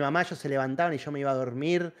hablaba con mi mamá, ellos se levantaban y yo me iba a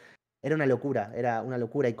dormir. Era una locura, era una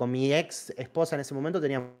locura. Y con mi ex esposa en ese momento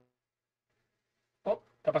teníamos... Oh,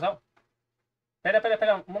 ¿qué ha pasado? Espera, espera,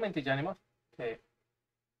 espera, un momentillo, ánimo. Que-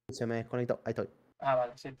 Se me desconectó, ahí estoy. Ah,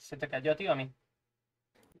 vale, se te cayó a ti o a mí.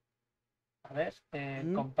 A ver,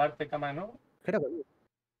 Mm, comparte cámara, ¿no? Creo que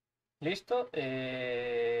Listo.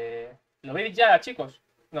 ¿Lo veis ya, chicos?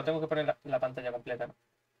 No, tengo que poner la pantalla completa, ¿no?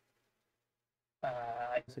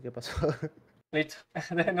 Ahí, no sé qué pasó. listo.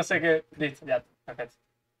 No sé qué. Listo, ya. Perfecto.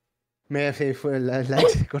 Fue la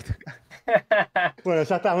ex se cortó. Bueno,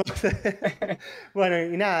 ya estamos. Bueno,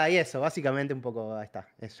 y nada, y eso, básicamente un poco, ahí está.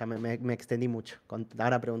 Ya me extendí mucho.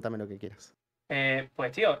 Ahora pregúntame lo que quieras.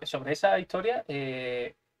 Pues, tío, sobre esa historia,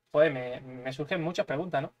 joder, me surgen muchas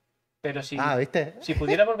preguntas, ¿no? Pero Ah, ¿viste? si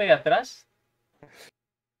pudiera volver atrás,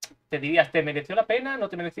 te dirías, ¿te mereció la pena? ¿No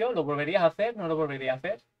te mereció? ¿Lo volverías a hacer? ¿No lo volverías a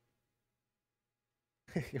hacer?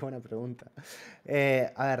 Qué buena pregunta.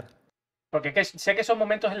 A ver, Porque sé que son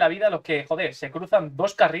momentos en la vida en los que, joder, se cruzan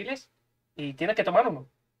dos carriles y tienes que tomar uno.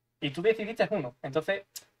 Y tú decidiste uno. Entonces,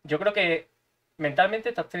 yo creo que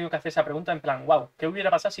mentalmente te has tenido que hacer esa pregunta en plan, wow, ¿qué hubiera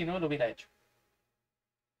pasado si no lo hubiera hecho?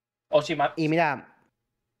 O si más. y mira,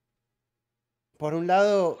 por un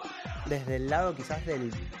lado, desde el lado quizás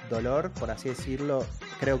del dolor, por así decirlo,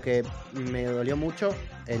 creo que me dolió mucho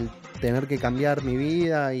el tener que cambiar mi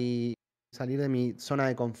vida y salir de mi zona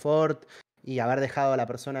de confort y haber dejado a la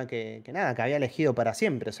persona que nada, que había elegido para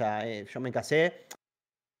siempre. O sea, yo me casé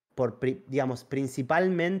digamos,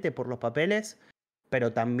 principalmente por los papeles,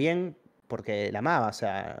 pero también porque la amaba, o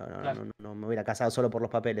sea, Claro. no me hubiera casado solo por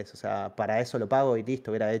los papeles, o sea, para eso lo pago y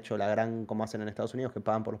listo, hubiera hecho la gran, como hacen en Estados Unidos, que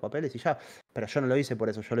pagan por los papeles y ya, pero yo no lo hice por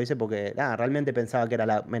eso, yo lo hice porque, nada, realmente pensaba que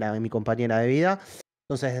era mi compañera de vida,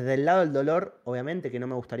 entonces desde el lado del dolor, obviamente que no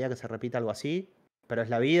me gustaría que se repita algo así, pero es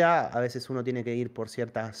la vida, a veces uno tiene que ir por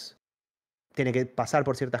tiene que pasar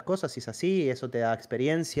por ciertas cosas y es así, eso te da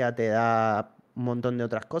experiencia, te da un montón de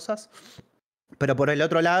otras cosas. Pero por el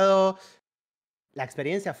otro lado, la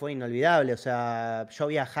experiencia fue inolvidable, o sea, yo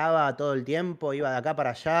viajaba todo el tiempo, iba de acá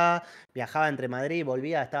para allá, viajaba entre Madrid,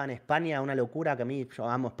 volvía, estaba en España, una locura que a mí, yo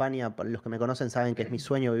amo España, por los que me conocen saben que es mi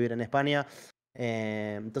sueño vivir en España.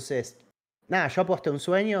 Entonces, nada, yo aposté un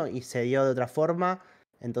sueño y se dio de otra forma,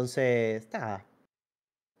 entonces, nada,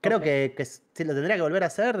 creo Ok. que si lo tendría que volver a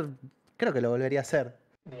hacer, creo que lo volvería a hacer.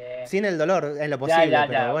 Bien. Sin el dolor, en lo Ya, posible, ya,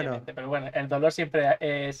 pero ya, bueno, obviamente. Pero bueno, el dolor siempre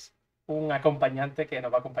es un acompañante que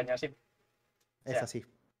nos va a acompañar siempre. O es sea, así,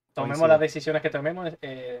 tomemos las coincido. decisiones que tomemos,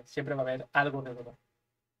 siempre va a haber algo de dolor.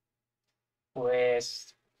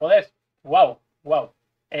 Pues, joder, wow, wow.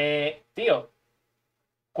 Tío,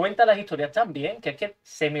 cuenta las historias tan bien que es que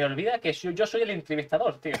se me olvida que yo soy el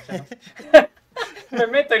entrevistador, tío. Me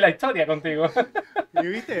meto en la historia contigo. ¿Y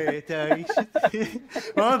viste?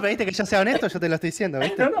 Vos me pediste que yo sea honesto, yo te lo estoy diciendo, No,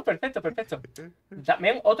 ¿viste? no, perfecto, perfecto.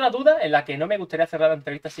 También otra duda en la que no me gustaría cerrar la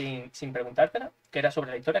entrevista sin preguntártela, que era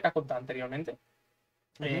sobre la historia que has contado anteriormente.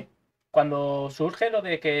 Ujú. Eh, Cuando surge lo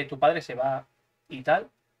de que tu padre se va y tal,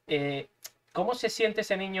 eh, ¿cómo se siente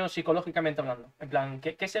ese niño psicológicamente hablando? En plan,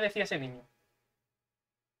 ¿qué se decía ese niño?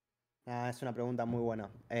 Ah, es una pregunta muy buena.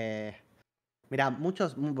 Mira,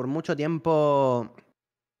 por mucho tiempo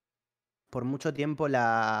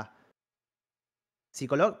la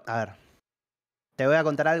psicóloga, a ver, te voy a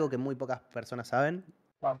contar algo que muy pocas personas saben.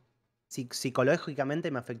 Wow, Psicológicamente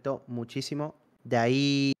me afectó muchísimo. De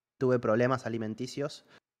ahí tuve problemas alimenticios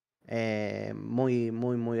muy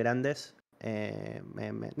grandes.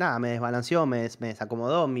 Nada, me desbalanceó, me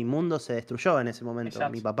desacomodó, mi mundo se destruyó en ese momento. Mi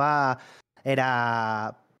exacto. papá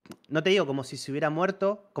era, no te digo como si se hubiera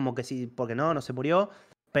muerto, como que sí, porque no se murió,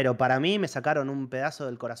 pero para mí me sacaron un pedazo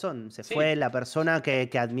del corazón. Se Sí, fue la persona que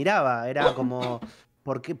admiraba, era como...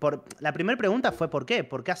 La primera pregunta fue ¿por qué?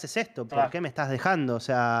 ¿Por qué haces esto? ¿Por claro, qué me estás dejando? O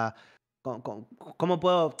sea, ¿cómo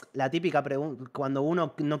puedo, la típica pregunta, cuando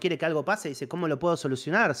uno no quiere que algo pase, dice, ¿cómo lo puedo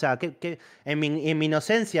solucionar? O sea, en mi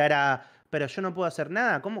inocencia era, pero yo no puedo hacer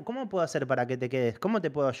nada, ¿cómo puedo hacer para que te quedes? ¿Cómo te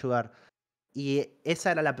puedo ayudar? Y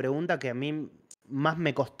esa era la pregunta que a mí más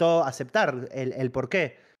me costó aceptar, el por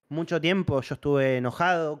qué. Mucho tiempo yo estuve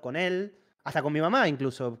enojado con él, hasta con mi mamá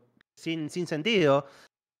incluso, sin sentido.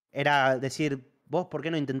 Era decir, vos, ¿por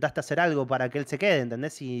qué no intentaste hacer algo para que él se quede?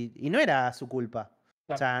 ¿Entendés? Y no era su culpa.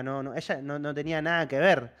 O claro. sea, ella no tenía nada que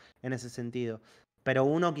ver en ese sentido. Pero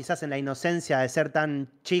uno quizás en la inocencia de ser tan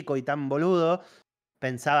chico y tan boludo,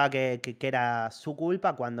 pensaba que era su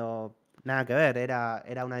culpa cuando nada que ver, era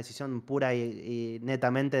una decisión pura y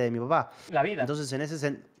netamente de mi papá. La vida. Entonces, en ese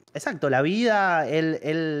sentido, exacto, la vida,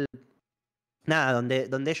 él nada,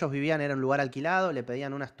 donde ellos vivían era un lugar alquilado, le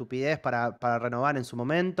pedían una estupidez para renovar en su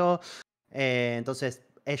momento. Entonces,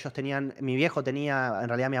 ellos tenían, mi viejo tenía, en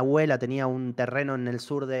realidad mi abuela tenía un terreno en el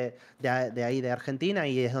sur de ahí de Argentina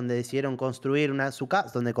y es donde decidieron construir su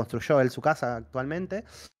casa, donde construyó él su casa actualmente.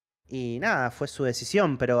 Y nada, fue su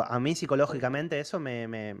decisión, pero a mí psicológicamente eso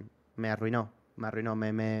me arruinó,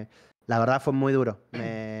 la verdad fue muy duro, Te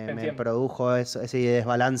me entiendo. produjo ese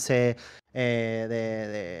desbalance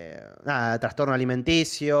nada, trastorno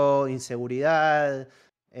alimenticio, inseguridad,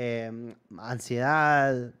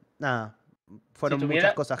 ansiedad, nada, Si fueron muchas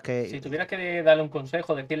tuviera, cosas si que... tuvieras que darle un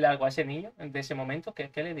consejo, decirle algo a ese niño de ese momento, ¿qué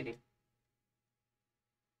le dirías?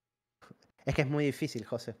 Es que es muy difícil,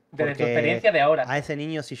 José, Desde tu porque experiencia de ahora. a ese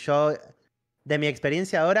niño si yo de mi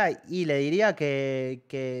experiencia ahora y le diría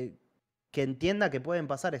que entienda que pueden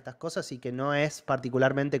pasar estas cosas y que no es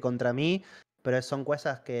particularmente contra mí, pero son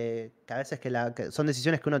cosas que a veces que son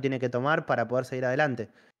decisiones que uno tiene que tomar para poder seguir adelante.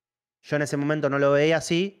 Yo en ese momento no lo veía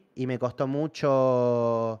así y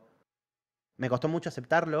Me costó mucho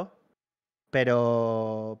aceptarlo,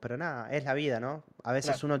 pero nada, es la vida, ¿no? A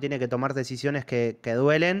veces Claro. uno tiene que tomar decisiones que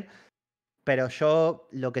duelen, pero yo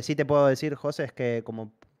lo que sí te puedo decir, José, es que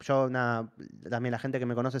como yo, nada, también la gente que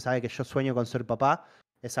me conoce sabe que yo sueño con ser papá,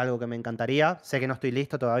 es algo que me encantaría. Sé que no estoy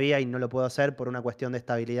listo todavía y no lo puedo hacer por una cuestión de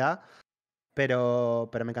estabilidad, pero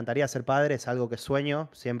me encantaría ser padre, es algo que sueño,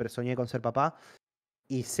 siempre soñé con ser papá.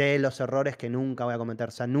 Y sé los errores que nunca voy a cometer.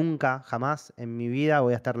 O sea, nunca, jamás en mi vida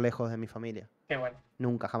voy a estar lejos de mi familia. Qué bueno,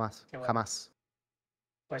 Nunca, jamás. qué bueno. Jamás.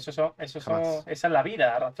 Pues Jamás. esa es la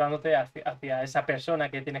vida, arrastrándote hacia esa persona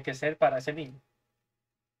que tienes que ser para ese niño.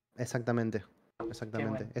 Exactamente. Qué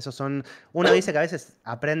Exactamente. bueno. Esos son. Uno dice que a veces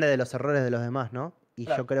aprende de los errores de los demás, ¿no? Y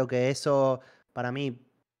Claro. yo creo que eso, para mí,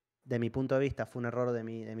 de mi punto de vista, fue un error de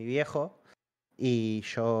mi viejo. Y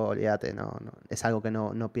yo, olvídate, es algo que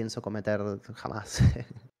no pienso cometer jamás.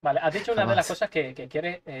 Vale, has dicho una de las Jamás. cosas que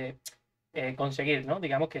quieres conseguir, ¿no?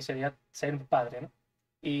 Digamos que sería ser padre, ¿no?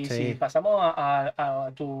 Y si Sí. pasamos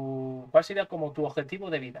a tu... ¿Cuál sería como tu objetivo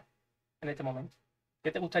de vida en este momento?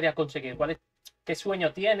 ¿Qué te gustaría conseguir? ¿Qué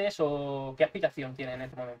sueño tienes o qué aspiración tienes en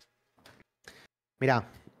este momento? Mirá,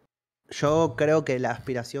 yo creo que la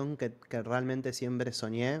aspiración que realmente siempre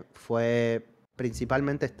soñé fue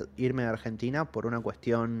principalmente irme a Argentina por una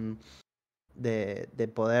cuestión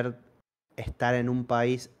de poder estar en un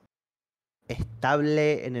país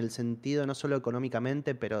estable en el sentido no solo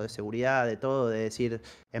económicamente, pero de seguridad, de todo, de decir,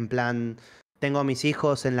 en plan, tengo a mis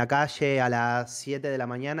hijos en la calle a las 7 de la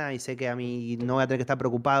mañana y sé que a mí no voy a tener que estar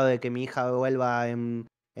preocupado de que mi hija vuelva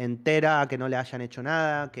entera, que no le hayan hecho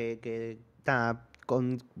nada, nada,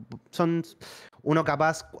 son uno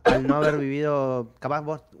capaz, al no haber vivido, capaz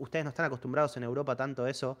ustedes no están acostumbrados en Europa tanto a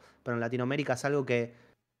eso, pero en Latinoamérica es algo que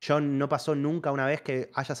yo no pasó nunca una vez que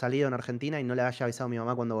haya salido en Argentina y no le haya avisado a mi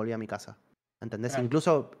mamá cuando volví a mi casa. ¿Entendés? Claro,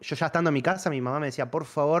 Incluso yo ya estando en mi casa, mi mamá me decía, por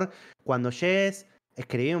favor, cuando llegues,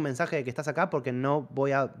 escribí un mensaje de que estás acá porque no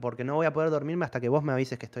voy a poder dormirme hasta que vos me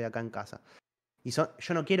avises que estoy acá en casa. Y yo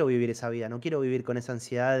no quiero vivir esa vida, no quiero vivir con esa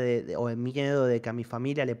ansiedad o el miedo de que a mi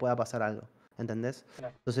familia le pueda pasar algo. ¿Entendés?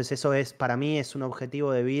 claro. Entonces eso es, para mí es un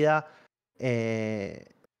objetivo de vida, eh,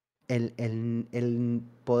 el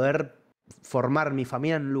poder formar mi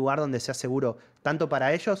familia en un lugar donde sea seguro, tanto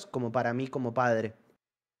para ellos como para mí como padre.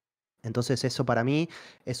 Entonces eso para mí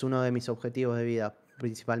es uno de mis objetivos de vida,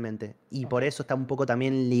 principalmente. Y Ok, por eso está un poco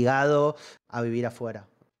también ligado a vivir afuera.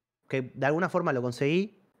 Que de alguna forma lo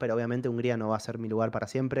conseguí, pero obviamente Hungría no va a ser mi lugar para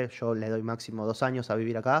siempre. Yo le doy máximo 2 años a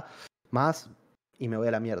vivir acá, más, y me voy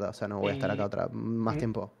a la mierda. O sea, no voy a estar acá y más mm,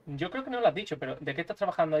 tiempo. yo creo que no lo has dicho, pero ¿de qué estás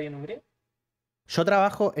trabajando ahí en Hungría? Yo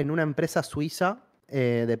trabajo en una empresa suiza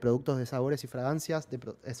de productos de sabores y fragancias,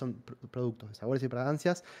 son productos de sabores y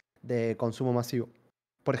fragancias de consumo masivo.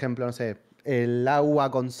 Por ejemplo, no sé, el agua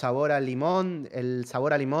con sabor a limón, el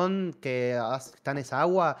sabor a limón que está en esa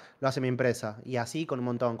agua, lo hace mi empresa. Y así con un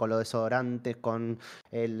montón, con los desodorantes, con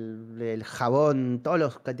el jabón, todos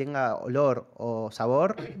los que tenga olor o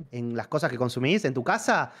sabor en las cosas que consumís en tu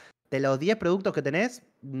casa. De los 10 productos que tenés,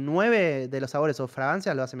 9 de los sabores o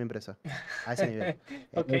fragancias lo hace mi empresa. A ese nivel.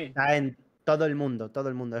 Ok, Está en todo el mundo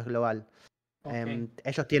es global. ok.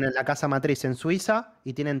 Ellos tienen la casa matriz en Suiza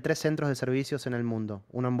y tienen 3 centros de servicios en el mundo.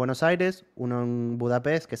 Uno en Buenos Aires, uno en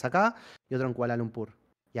Budapest, que es acá, y otro en Kuala Lumpur.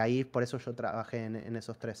 Y ahí por eso yo trabajé en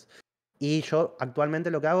esos tres. Y yo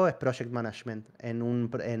actualmente lo que hago es project management,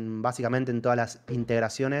 básicamente en todas las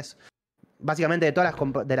integraciones, básicamente de todas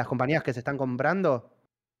de las compañías que se están comprando,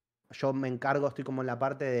 yo me encargo, estoy como en la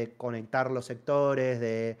parte de conectar los sectores,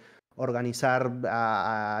 de organizar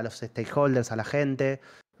a los stakeholders, a la gente,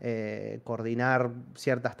 coordinar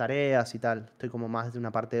ciertas tareas y tal. Estoy como más de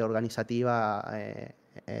una parte organizativa,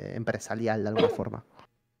 empresarial de alguna forma.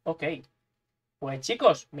 Ok, pues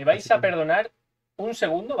chicos, me vais Así a que, perdonar un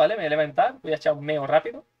segundo, ¿vale? Me voy a levantar, voy a echar un meo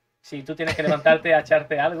rápido. Si tú tienes que levantarte a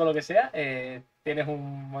echarte algo, lo que sea, tienes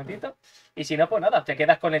un momentito. Y si no, pues nada, te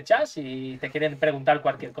quedas con el chat. Si te quieren preguntar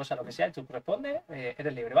cualquier cosa, lo que sea, y tú respondes,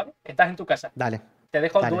 eres libre, ¿vale? Estás en tu casa. dale, Te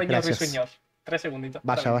dejo dale, dueño gracias. risueñor. 3 segunditos,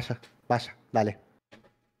 ahora Vaya, mismo. vaya, vaya, dale.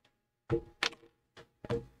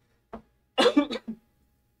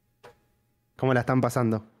 ¿Cómo la están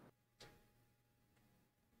pasando?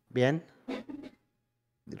 ¿Bien?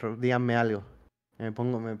 Díganme algo. Me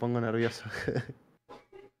pongo nervioso.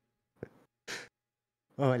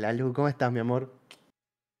 Hola, Lu, ¿cómo estás, mi amor?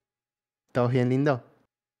 ¿Todos bien, lindo?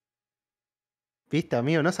 ¿Viste,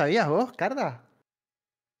 amigo? ¿No sabías vos, Carda?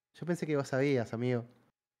 Yo pensé que vos sabías, amigo.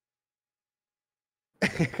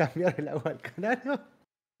 Cambiar el agua al canal, ¿no?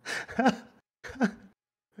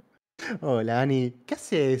 Hola, Ani. ¿Qué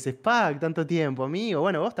haces, Spack, tanto tiempo, amigo?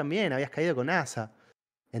 Bueno, vos también habías caído con Asa.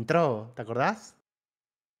 Entró, ¿te acordás?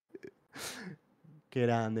 Qué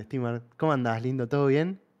grande, Steamer. ¿Cómo andás, lindo? ¿Todo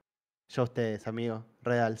bien? Yo a ustedes, amigo.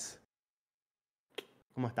 Reals.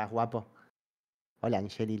 ¿Cómo estás, guapo? Hola,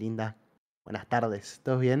 Angeli, linda. Buenas tardes.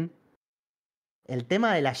 ¿Todo bien? El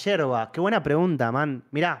tema de la yerba. Qué buena pregunta, man.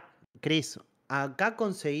 Mirá, Chris, acá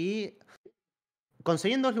conseguí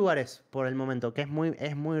en dos lugares por el momento, que es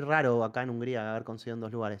muy raro acá en Hungría haber conseguido en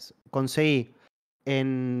dos lugares. Conseguí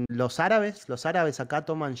en los árabes acá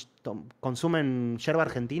consumen yerba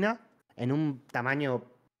argentina en un tamaño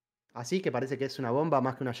así, que parece que es una bomba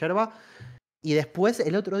más que una yerba. Y después,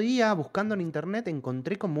 el otro día, buscando en internet,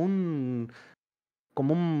 encontré como un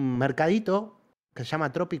mercadito que se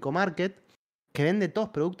llama Tropico Market, que vende todos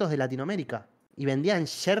productos de Latinoamérica. Y vendían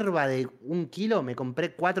yerba de 1 kilo, me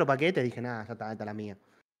compré 4 paquetes, dije, nada, ya está, esta es la mía.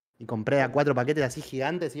 Y compré a 4 paquetes así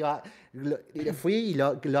gigantes, fui y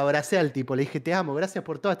lo abracé al tipo, le dije, te amo, gracias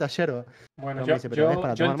por toda esta yerba. Bueno, Luego me dice, pero no es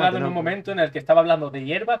para yo he tomar entrado mate, en un ¿no? momento en el que estaba hablando de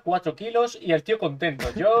hierba, 4 kilos y el tío contento.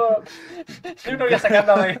 Yo no voy a sacar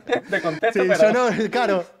nada de contexto, Sí, yo pero no,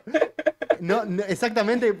 claro. No,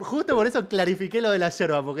 exactamente, justo por eso clarifiqué lo de la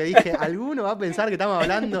yerba, porque dije, alguno va a pensar que estamos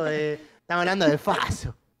hablando de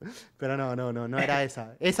faso. Pero no era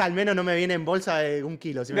esa. Esa al menos no me viene en bolsa de 1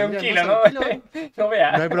 kilo. Si me de un vendría en kilo, bolsa de ¿no? 1 kilo, No no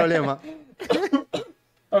vea. hay problema.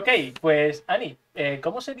 Ok, pues Ani,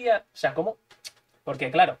 ¿cómo sería? O sea, ¿cómo? Porque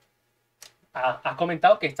claro, has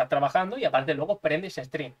comentado que estás trabajando y aparte luego prendes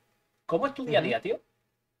stream. ¿Cómo es tu día a Ujú. día, tío?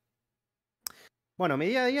 Bueno, mi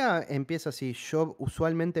día a día empieza así. Yo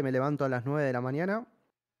usualmente me levanto a las 9 de la mañana,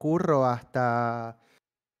 curro hasta...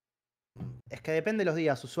 Es que depende de los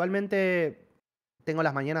días. Usualmente tengo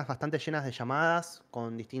las mañanas bastante llenas de llamadas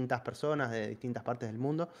con distintas personas de distintas partes del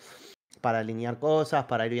mundo para alinear cosas,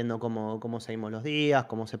 para ir viendo cómo seguimos los días,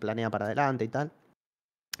 cómo se planea para adelante y tal.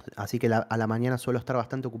 Así que a la mañana suelo estar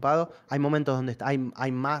bastante ocupado. Hay momentos donde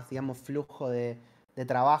hay más, digamos, flujo de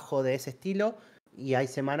trabajo de ese estilo y hay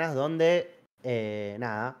semanas donde,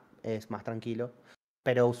 nada, es más tranquilo.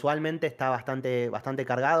 Pero usualmente está bastante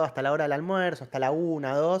cargado hasta la hora del almuerzo, hasta la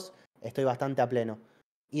 1, 2, estoy bastante a pleno.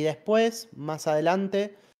 Y después, más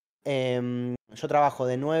adelante, yo trabajo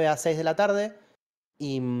de 9 a 6 de la tarde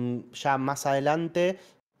y ya más adelante,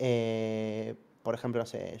 por ejemplo, no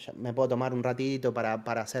sé, me puedo tomar un ratito para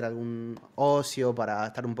hacer algún ocio, para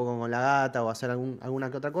estar un poco con la gata o hacer alguna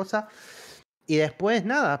que otra cosa. Y después,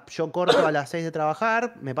 nada, yo corto a las 6 de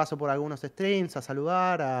trabajar, me paso por algunos streams a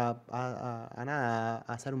saludar, a nada,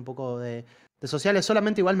 a hacer un poco de sociales.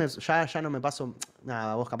 Solamente igual ya no me paso,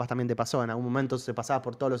 nada, vos capaz también te pasó, en algún momento se pasaba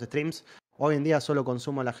por todos los streams. Hoy en día solo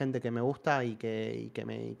consumo a la gente que me gusta y que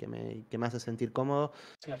me hace sentir cómodo.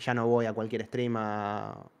 Claro. Ya no voy a cualquier stream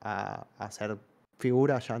a hacer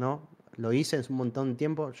figura, ya no. Lo hice en un montón de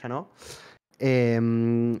tiempo, ya no.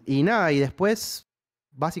 Y nada, y después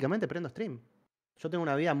básicamente prendo stream. Yo tengo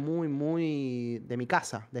una vida muy de mi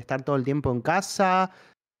casa, de estar todo el tiempo en casa,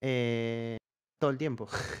 eh, todo el tiempo.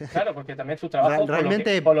 Claro, porque también tu trabajo, por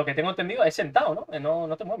Realmente lo que tengo entendido, es sentado, ¿no?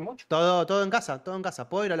 No te mueves mucho. todo en casa, todo en casa.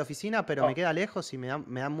 Puedo ir a la oficina, pero me Oh, queda lejos y me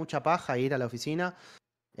da mucha paja ir a la oficina.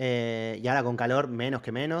 Y ahora con calor, menos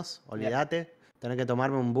que menos, ya. olvídate. Tener que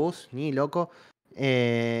tomarme un bus, ni loco.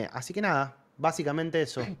 Así que nada, básicamente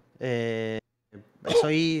eso.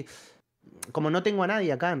 Soy, como no tengo a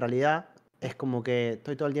nadie acá en realidad, es como que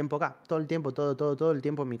estoy todo el tiempo acá, todo el tiempo, todo el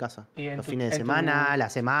tiempo en mi casa. Y Los fines de semana, la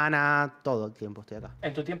semana, todo el tiempo estoy acá.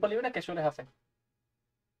 en tu tiempo libre, ¿qué sueles hacer?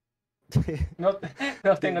 No,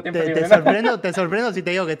 no Te, tengo tiempo te- te libre, ¿no? sorprendo si te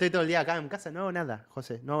digo que estoy todo el día acá en casa. No hago nada,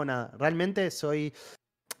 José, no hago nada. Realmente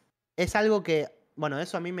es algo que, bueno,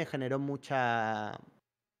 eso a mí me generó mucha...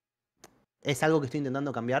 Es algo que estoy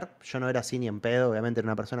intentando cambiar. Yo no era así ni en pedo. Obviamente era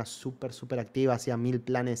una persona súper activa. Hacía 1000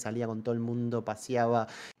 planes, salía con todo el mundo, paseaba,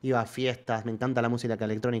 iba a fiestas. Me encanta la música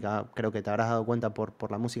electrónica. Creo que te habrás dado cuenta por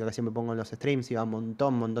la música que siempre pongo en los streams. Iba a un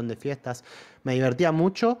montón de fiestas. Me divertía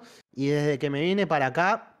mucho. Y desde que me vine para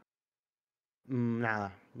acá,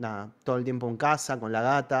 nada. Todo el tiempo en casa, con la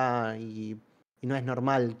gata. Y no es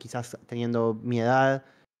normal, quizás teniendo mi edad,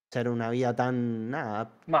 ser una vida tan,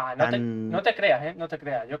 nada, No tan... te creas, ¿eh? No te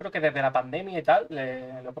creas. Yo creo que desde la pandemia y tal,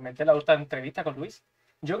 lo comenté en la otra entrevista con Luis,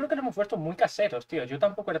 yo creo que nos hemos puesto muy caseros, tío. Yo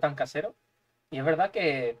tampoco era tan casero. Y es verdad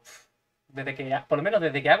que, por lo menos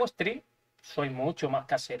desde que hago stream, soy mucho más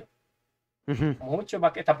casero. Mucho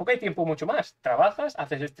más que... Tampoco hay tiempo mucho más. Trabajas,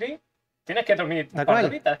 haces stream, tienes que dormir un Tal par de cual.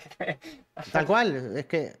 horitas. Tal cual, es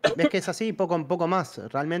que es así, poco más.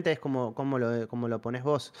 Realmente es como lo pones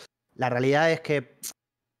vos. La realidad es que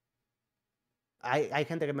hay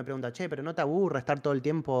gente que me pregunta, che, pero ¿no te aburre estar todo el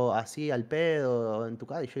tiempo así al pedo en tu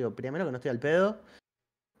casa? Y yo digo, primero que no estoy al pedo.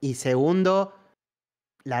 Y segundo,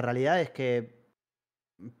 la realidad es que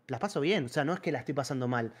las paso bien. O sea, no es que la estoy pasando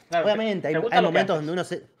mal. Claro, Obviamente, te gusta hay lo que momentos haces. donde uno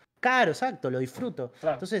se... Claro, exacto, lo disfruto.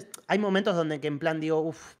 Claro. Entonces, hay momentos donde que en plan digo,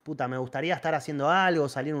 uff, puta, me gustaría estar haciendo algo,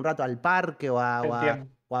 salir un rato al parque Te entiendo.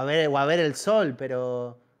 o a ver el sol,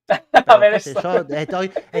 pero... A Pero, ver José, eso. yo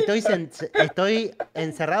estoy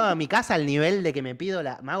encerrado en mi casa al nivel de que me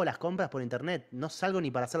hago las compras por internet. No salgo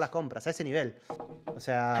ni para hacer las compras, a ese nivel. O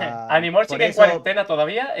sea, An1more por sigue en eso. cuarentena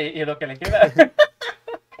todavía y lo que le queda.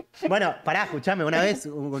 Bueno, pará, escuchame, una vez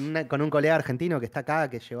con un colega argentino que está acá,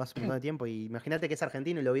 que llegó hace un montón de tiempo, y imagínate que es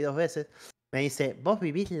argentino y lo vi 2 veces, me dice, vos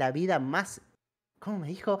vivís la vida más. ¿Cómo me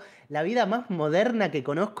dijo? La vida más moderna que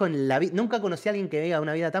conozco en la vida. Nunca conocí a alguien que viva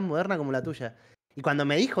una vida tan moderna como la tuya. Y cuando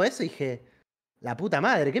me dijo eso, dije. La puta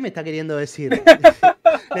madre, ¿qué me está queriendo decir?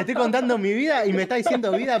 Le estoy contando mi vida y me está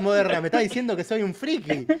diciendo vida moderna, me está diciendo que soy un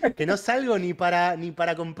friki, que no salgo ni para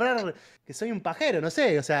comprar, que soy un pajero, no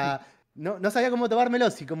sé, o sea, no sabía cómo tomármelo,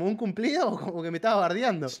 si como un cumplido o como que me estaba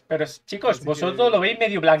bardeando. Pero chicos, Así vosotros que... lo veis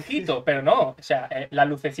medio blanquito, pero no. O sea, la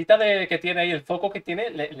lucecita que tiene ahí, el foco que tiene,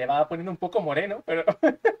 le va poniendo un poco moreno, pero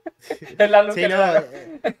es la luz Sí, que le no, da.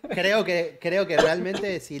 creo que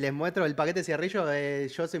realmente si les muestro el paquete de cigarrillo,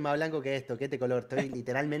 yo soy más blanco que esto, que este color. Estoy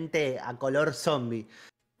literalmente a color zombie.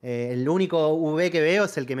 El único UV que veo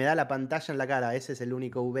es el que me da la pantalla en la cara. Ese es el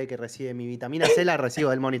único UV que recibe mi vitamina C, la recibo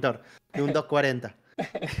del monitor, de un 240.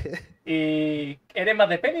 ¿Y eres más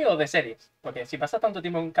de peli o de series? Porque si pasas tanto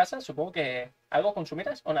tiempo en casa, supongo que algo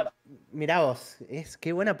consumirás o nada. Mirá vos,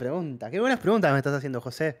 qué buena pregunta. Qué buenas preguntas me estás haciendo,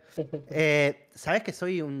 José. ¿Sabés que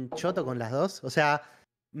soy un choto con las dos? O sea,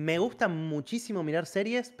 me gusta muchísimo mirar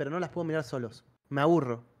series, pero no las puedo mirar solos. Me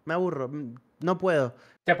aburro, no puedo.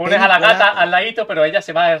 Te pones a la gata Película, al ladito, pero ella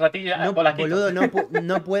se va de ratillo, no, pues la quito. boludo,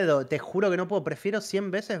 no puedo. Te juro que no puedo. Prefiero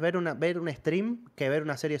 100 veces ver un stream que ver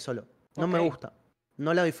una serie solo. No Ok. me gusta.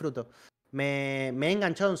 No la disfruto. Me he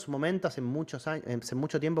enganchado en su momento hace muchos años, hace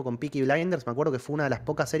mucho tiempo con Peaky Blinders. Me acuerdo que fue una de las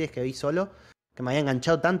pocas series que vi solo. Que me había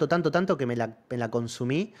enganchado tanto que me la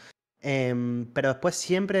consumí. Pero después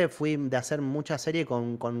siempre fui de hacer mucha serie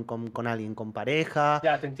con alguien, con pareja.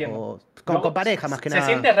 Ya, te entiendo. O con Luego, pareja más que nada.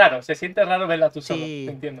 se siente raro verla tú solo, te Sí,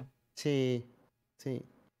 entiendo. sí, sí.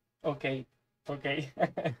 Ok, ok.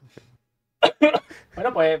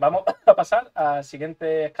 Bueno, pues vamos a pasar a la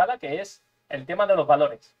siguiente escala, que es el tema de los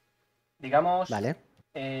valores. Digamos, Vale.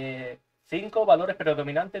 5 valores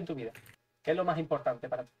predominantes en tu vida. ¿Qué es lo más importante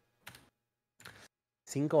para ti?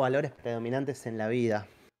 5 valores predominantes en la vida.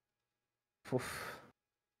 Uf.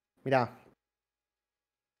 Mirá,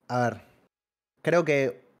 a ver, creo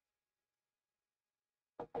que...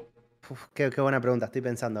 qué buena pregunta, estoy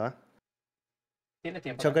pensando, ¿eh? Tienes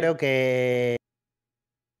tiempo, Yo tranquilo. creo que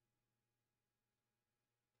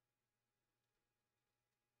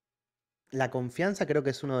la confianza creo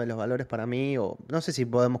que es uno de los valores para mí, o no sé si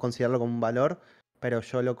podemos considerarlo como un valor, pero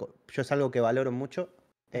yo es algo que valoro mucho.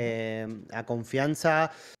 Ujú. La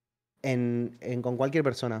confianza con cualquier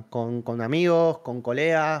persona, con amigos, con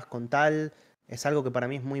colegas, con tal, es algo que para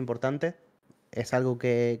mí es muy importante. Es algo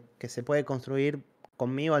que se puede construir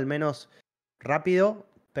conmigo al menos rápido,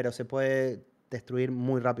 pero se puede destruir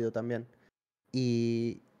muy rápido también.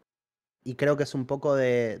 Y, y creo que es un poco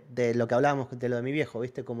de lo que hablábamos de lo de mi viejo,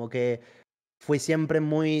 ¿viste? Como que fui siempre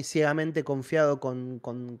muy ciegamente confiado con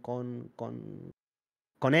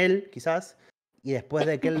él, quizás, y después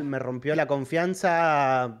de que él me rompió la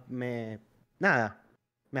confianza, nada,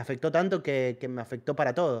 me afectó tanto que me afectó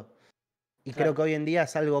para todo. Y creo Claro, que hoy en día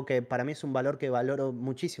es algo que para mí es un valor que valoro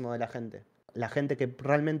muchísimo de la gente. La gente que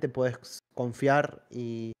realmente puedes confiar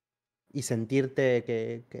y sentirte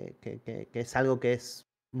que es algo que es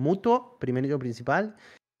mutuo, primero y principal,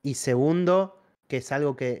 y segundo, que es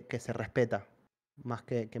algo que se respeta, más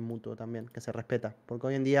que mutuo también, que se respeta. Porque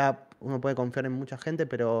hoy en día uno puede confiar en mucha gente,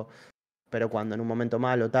 pero cuando en un momento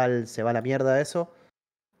malo tal se va a la mierda eso,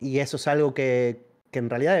 y eso es algo que en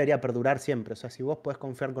realidad debería perdurar siempre. O sea, si vos podés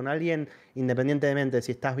confiar con alguien, independientemente de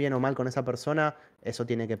si estás bien o mal con esa persona, eso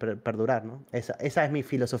tiene que perdurar, ¿no? Esa es mi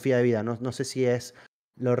filosofía de vida. No sé si es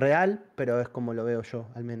lo real, pero es como lo veo yo,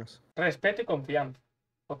 al menos. respeto y confianza.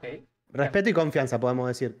 Ok. Te, Respeto y confianza, podemos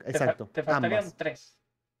decir. Exacto. te faltarían Ambas. 3.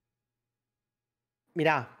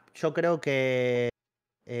 Mirá, yo creo que...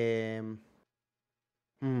 eh,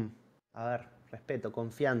 mm, a ver, respeto,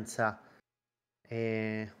 confianza.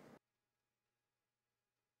 eh,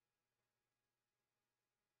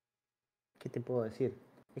 ¿Qué te puedo decir?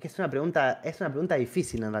 Es que es una pregunta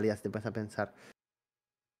difícil en realidad, si te pones a pensar.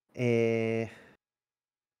 Eh,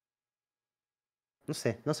 no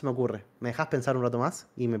sé, no se me ocurre. ¿Me dejas pensar un rato más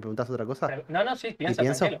y me preguntas otra cosa? No, no, sí, ¿Y piensa,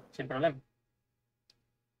 pienso? tranquilo, sin problema.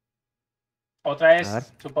 Otra A ver.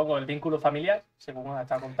 es, supongo, el vínculo familiar, según me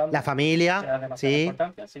estaba La contando. Le familia, das demasiada sí.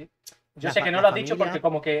 importancia, sí. Yo sé que no La lo has dicho porque familia.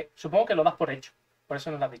 como que, supongo que lo das por hecho. Por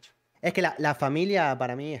eso no lo has dicho. Es que la familia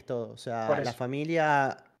para mí es todo. O Por sea, la eso.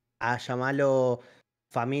 familia, a llamarlo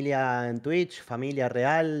familia en Twitch, familia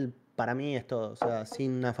real, para mí es todo. O sea,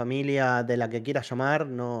 sin una familia de la que quieras llamar,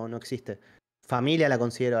 no existe. Familia la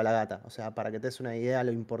considero a la gata. O sea, para que te des una idea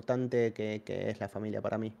lo importante que es la familia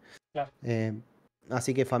para mí. Claro. Eh,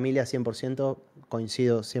 Así que familia 100%,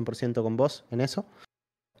 coincido 100% con vos en eso.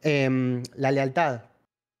 La lealtad.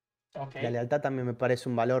 Ok. La lealtad también me parece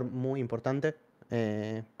un valor muy importante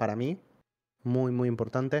para mí. Muy, muy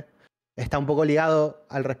importante. Está un poco ligado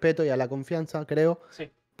al respeto y a la confianza, creo. Sí.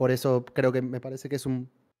 Por eso creo que me parece que es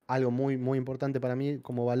algo muy, muy importante para mí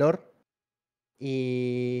como valor.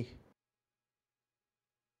 Y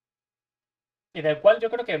Y del cual yo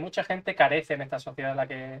creo que mucha gente carece en esta sociedad en la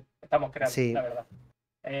que estamos creando, la sí, verdad.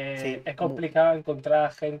 sí, Es complicado encontrar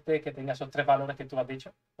gente que tenga esos tres valores que tú has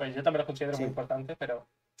dicho. Pues yo también los considero muy sí. importantes, pero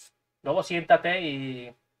luego siéntate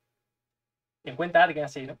y encuentra a alguien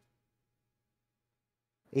así, ¿no?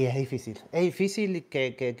 Y es difícil. Es difícil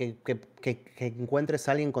que encuentres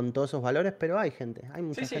a alguien con todos esos valores, pero hay gente. Hay Sí,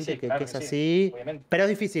 mucha sí, gente sí, que claro es que sí, así. obviamente. Pero es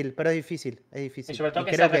difícil, pero es difícil. Es Y difícil. sobre todo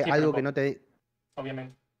Y que sea creo que algo que recíproco, no te.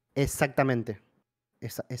 obviamente. Exactamente. Y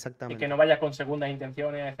que Exactamente. no vaya con segundas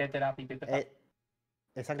intenciones, etcétera, pi, pi, pi, pa. Eh,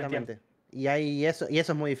 Te entiendo. Exactamente. Y eso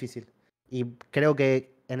es muy difícil. Y creo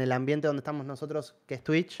que en el ambiente donde estamos nosotros, que es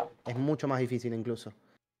Twitch, es mucho más difícil incluso.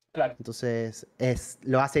 Claro, Entonces,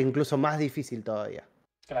 lo hace incluso más difícil todavía.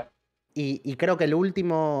 claro. Y creo que el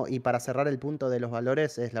último, y para cerrar el punto de los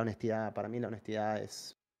valores, es la honestidad. Para mí la honestidad lo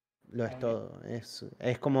es Muy bien. todo.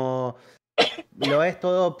 Es como, lo es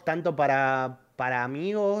todo tanto para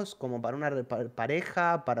amigos como para una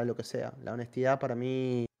pareja, para lo que sea. La honestidad para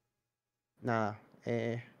mí, nada,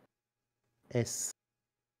 es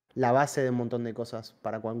la base de un montón de cosas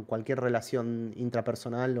para cualquier relación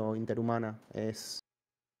intrapersonal o interhumana.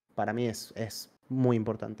 Para mí es muy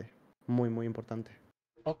importante. Muy, muy importante.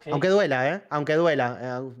 Ok. Aunque duela, ¿eh? Aunque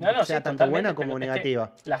duela, No, no, sí, sea tanto totalmente, buena pero como es que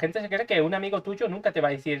negativa. la gente se cree que un amigo tuyo nunca te va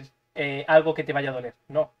a decir algo que te vaya a doler.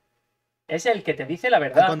 No. Es el que te dice la Al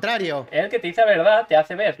verdad. contrario, Es el que te dice la verdad, te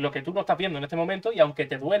hace ver lo que tú no estás viendo en este momento y aunque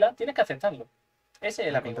te duela, tienes que aceptarlo. Ese es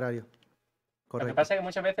el al amigo. contrario, Lo que correcto. pasa es que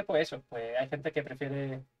muchas veces, pues eso, pues hay gente que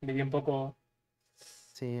prefiere vivir un poco.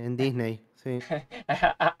 Sí, en Disney, sí,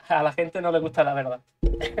 A la gente no le gusta la verdad.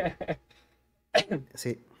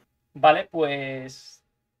 sí. Vale, pues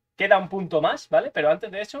queda un punto más, ¿vale? Pero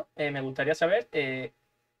antes de eso, me gustaría saber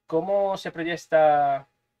cómo se proyecta,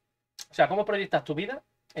 o sea, cómo proyectas tu vida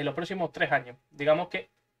en los próximos 3 años. Digamos que,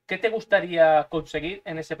 ¿qué te gustaría conseguir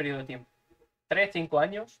en ese periodo de tiempo? 3, 5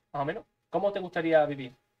 años, más o menos. ¿Cómo te gustaría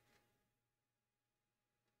vivir?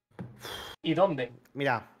 ¿Y dónde?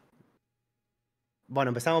 Mira, bueno,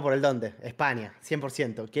 empezamos por el dónde. España,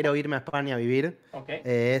 100%. Quiero irme a España a vivir. Ok,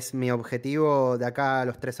 Es mi objetivo de acá a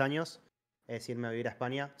los 3 años. Es irme a vivir a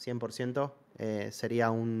España, 100%. Sería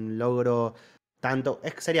un logro tanto.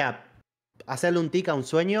 Sería hacerle un tic a un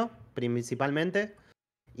sueño, principalmente.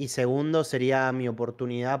 Y segundo, sería mi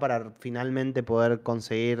oportunidad para finalmente poder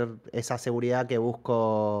conseguir esa seguridad que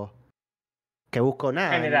busco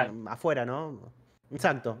nada, general. afuera, ¿no?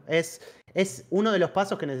 Exacto. Es uno de los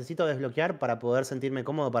pasos que necesito desbloquear para poder sentirme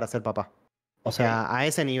cómodo para ser papá. O Ok, sea, a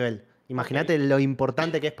ese nivel. ok. Imagínate lo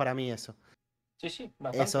importante que es para mí eso. Sí, sí,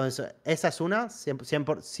 bastante. Esa es una,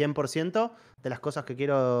 100% de las cosas que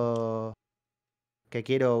quiero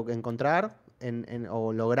encontrar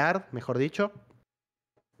o lograr, mejor dicho.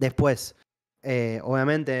 Después,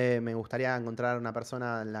 obviamente me gustaría encontrar una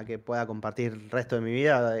persona en la que pueda compartir el resto de mi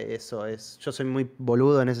vida. Yo soy muy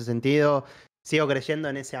boludo en ese sentido. Sigo creyendo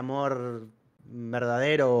en ese amor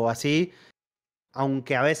verdadero o así.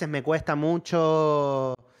 Aunque a veces me cuesta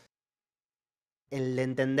mucho el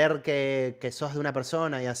entender que sos de una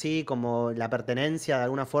persona y así, como la pertenencia de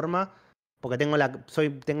alguna forma. Porque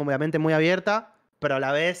tengo mi mente muy abierta, pero a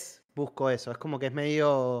la vez busco eso. Es como que es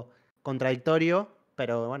medio contradictorio,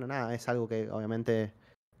 pero bueno, nada, es algo que obviamente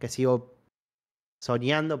que sigo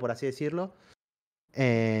soñando, por así decirlo.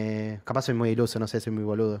 Capaz soy muy iluso, no sé, soy muy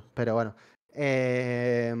boludo, pero bueno.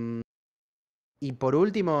 Eh, y por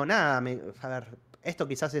último, nada, a ver, esto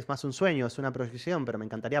quizás es más un sueño, es una proyección, pero me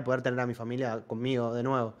encantaría poder tener a mi familia conmigo de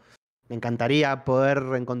nuevo. Me encantaría poder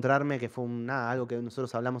reencontrarme, que fue algo que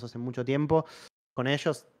nosotros hablamos hace mucho tiempo con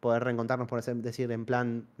ellos, poder reencontrarnos, por decir, en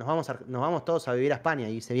plan, nos vamos todos a vivir a España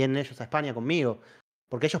y se vienen ellos a España conmigo.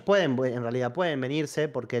 Porque ellos en realidad pueden venirse,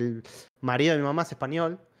 porque el marido de mi mamá es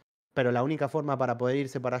español, pero la única forma para poder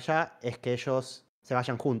irse para allá es que ellos se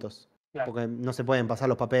vayan juntos. Claro. porque no se pueden pasar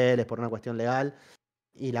los papeles por una cuestión legal.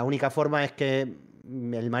 Y la única forma es que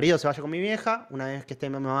el marido se vaya con mi vieja, una vez que esté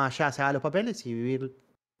mi mamá allá, se haga los papeles y vivir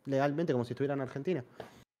legalmente como si estuviera en Argentina.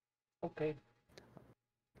 Ok.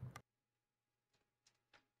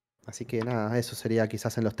 Así que nada, eso sería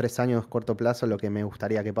quizás en los 3 años, corto plazo, lo que me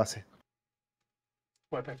gustaría que pase.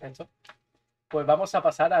 Pues perfecto. Pues vamos a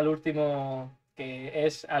pasar al último, que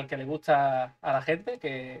es al que le gusta a la gente,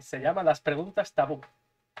 que se llama las preguntas tabú.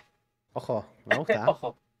 Ojo, me gusta.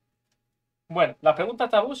 Ojo. Bueno, las preguntas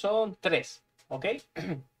tabú son tres, ¿ok?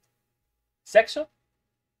 Sexo,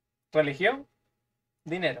 religión,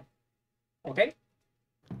 dinero, ¿ok?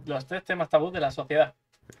 Los tres temas tabú de la sociedad.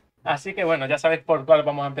 Así que bueno, ya sabéis por cuál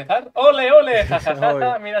vamos a empezar. ¡Ole, ole! ¡Ja, ja, ja, ja!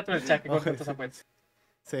 Obvio. Mira tú el chat que Obvio, contento se ha puesto.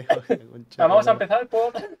 sí, obvio, concha de Vamos a lora. empezar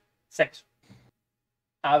por sexo.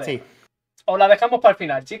 A ver, Sí, os la dejamos para el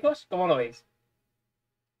final, chicos. ¿Cómo lo veis?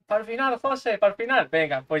 Para el final, José, para el final.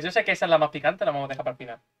 Venga, pues yo sé que esa es la más picante, la vamos a dejar para el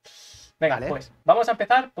final. Venga, dale. pues vamos a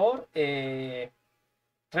empezar por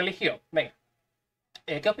religión. Venga,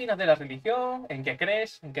 ¿qué opinas de la religión? ¿En qué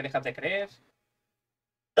crees? ¿En qué dejas de creer?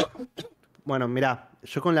 Bueno, mirá,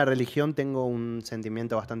 yo con la religión tengo un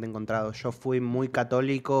sentimiento bastante encontrado. Yo fui muy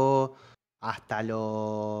católico hasta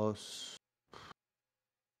los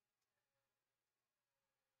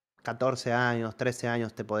 14 años, 13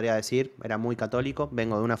 años, te podría decir. Era muy católico.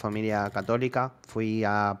 Vengo de una familia católica. Fui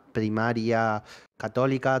a primaria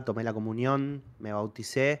católica, tomé la comunión, me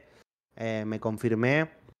bauticé, me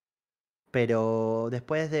confirmé. Pero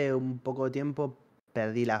después de un poco de tiempo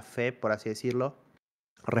perdí la fe, por así decirlo.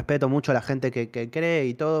 Respeto mucho a la gente que cree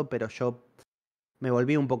y todo, pero yo me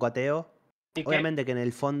volví un poco ateo. ¿Y qué? Obviamente que en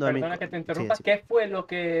el fondo de mi... Perdona que te Sí, interrumpa. sí. ¿Qué fue lo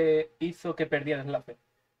que hizo que perdieras la fe?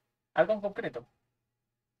 ¿Algo en concreto?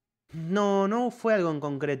 No, no fue algo en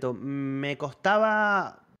concreto. Me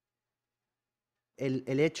costaba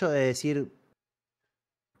el hecho de decir,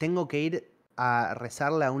 tengo que ir a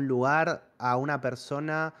rezarle a un lugar, a una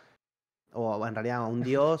persona, o en realidad a un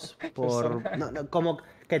dios, por... Persona. No, no, como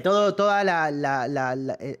que toda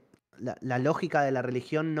la lógica de la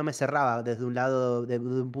religión no me cerraba desde un lado, de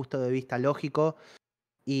un punto de vista lógico.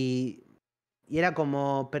 Y, y era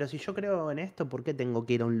como, pero si yo creo en esto, ¿por qué tengo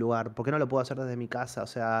que ir a un lugar? ¿Por qué no lo puedo hacer desde mi casa? O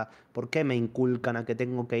sea, ¿por qué me inculcan a que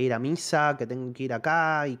tengo que ir a misa, que tengo que ir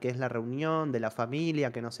acá y que es la reunión de la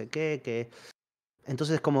familia, que no sé qué, que...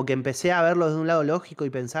 Entonces como que empecé a verlo desde un lado lógico y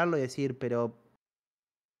pensarlo y decir, pero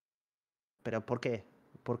 ¿por qué?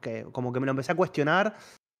 ¿Por qué? Como que me lo empecé a cuestionar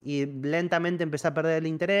y lentamente empecé a perder el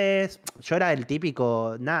interés. Yo era el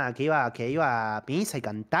típico, nada, que iba a misa y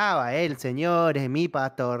cantaba, el Señor es mi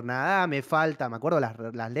pastor, nada me falta. Me acuerdo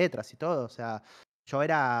las letras y todo. O sea, yo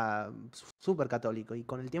era súper católico y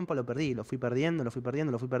con el tiempo lo perdí, lo fui perdiendo, lo fui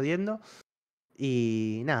perdiendo, lo fui perdiendo.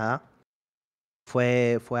 Y nada,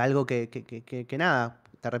 fue algo que nada,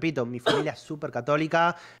 te repito, mi familia es súper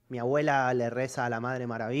católica, mi abuela le reza a la Madre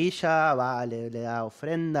Maravilla, va, le da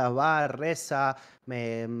ofrendas, va, reza,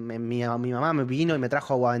 mi mamá me vino y me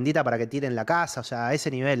trajo agua bendita para que tire en la casa, o sea, a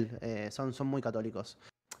ese nivel, son muy católicos.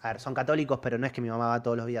 A ver, son católicos, pero no es que mi mamá va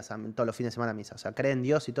todos los días, todos los fines de semana a misa. O sea, cree en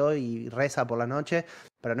Dios y todo y reza por la noche,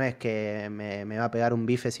 pero no es que me va a pegar un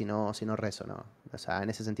bife si no rezo, no. O sea, en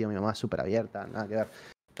ese sentido mi mamá es súper abierta, nada que ver.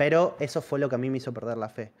 Pero eso fue lo que a mí me hizo perder la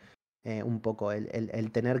fe. Un poco,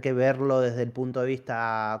 el tener que verlo desde el punto de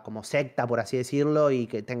vista como secta, por así decirlo, y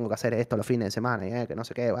que tengo que hacer esto los fines de semana, y, que no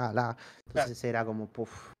sé qué, va, la. Claro, Entonces era como,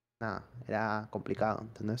 puff, nada, era complicado,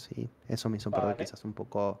 ¿entendés? Y eso me hizo perder vale, quizás un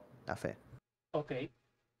poco la fe. ok.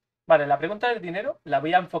 Vale, la pregunta del dinero la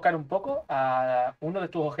voy a enfocar un poco a uno de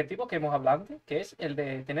tus objetivos que hemos hablado antes, que es el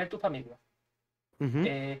de tener tu familia. Ujú.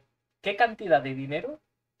 ¿Qué cantidad de dinero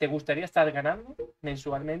te gustaría estar ganando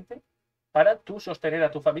mensualmente para tú sostener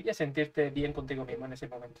a tu familia y sentirte bien contigo mismo en ese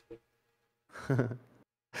momento?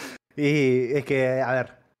 Y es que, a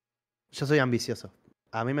ver, yo soy ambicioso.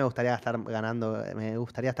 A mí me gustaría estar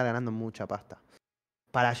ganando mucha pasta.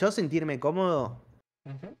 Para yo sentirme cómodo,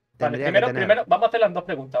 Ujú. Vale, tendría que tener. primero vamos a hacer las dos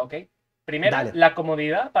preguntas, ¿ok? Primera, Dale, la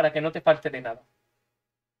comodidad para que no te falte de nada.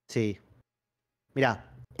 sí. Mirá,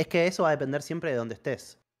 es que eso va a depender siempre de dónde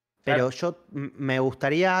estés. Claro, Pero yo me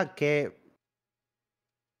gustaría que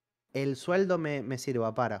el sueldo me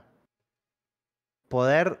sirva para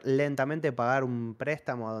poder lentamente pagar un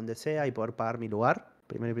préstamo a donde sea y poder pagar mi lugar,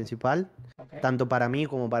 primero y principal, ok. tanto para mí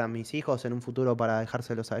como para mis hijos en un futuro para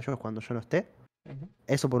dejárselos a ellos cuando yo no esté. Ujú.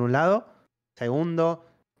 Eso por un lado. Segundo,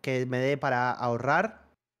 que me dé para ahorrar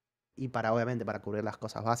y para, obviamente, para cubrir las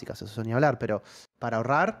cosas básicas, eso ni hablar, pero para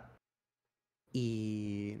ahorrar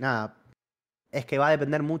y nada, Es que va a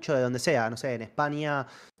depender mucho de donde sea. No sé, en España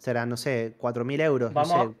serán, no sé, 4.000 euros, no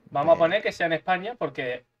sé. Vamos a poner que sea en España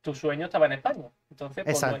porque tu sueño estaba en España. Entonces, ponlo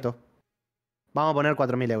ahí. Exacto. Vamos a poner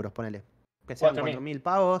 4.000 euros, ponele. Que sean 4.000. 4.000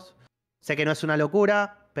 pavos. Sé que no es una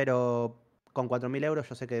locura, pero con 4.000 euros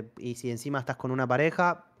yo sé que... Y si encima estás con una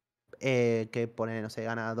pareja que pone, no sé,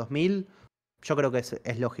 gana 2.000, yo creo que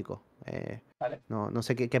es lógico. Vale. No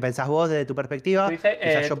sé qué pensás vos desde tu Tú perspectiva. dices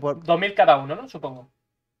Quizás yo por... 2.000 cada uno, ¿no? Supongo.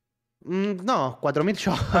 No, 4.000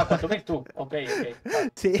 yo. Ah, 4.000 tú. Ok, vale.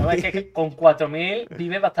 Sí. No, es que con 4.000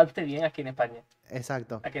 vives bastante bien aquí en España.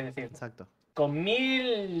 Exacto, Hay que decirlo. exacto. Con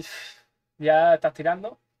 1.000 ya estás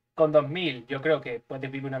tirando. Con 2.000 yo creo que puedes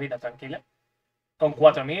vivir una vida tranquila. Con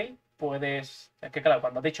 4.000 puedes... Es que claro,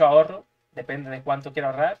 cuando has dicho ahorro, depende de cuánto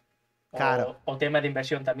quieras ahorrar. Claro, O tema de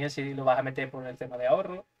inversión también, si lo vas a meter por el tema de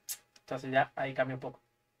ahorro. Entonces ya ahí cambia un poco.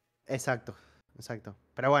 exacto, exacto.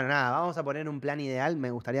 Pero bueno, nada, vamos a poner un plan ideal.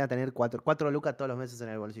 Me gustaría tener 4 lucas todos los meses en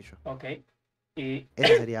el bolsillo. Ok. Y,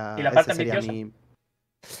 Ese y sería, la parte ese sería ambiciosa. mi...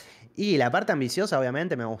 Y la parte ambiciosa,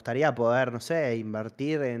 obviamente, me gustaría poder, no sé,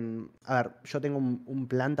 invertir en... A ver, yo tengo un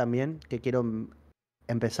plan también que quiero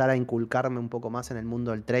empezar a inculcarme un poco más en el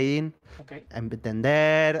mundo del trading. Ok.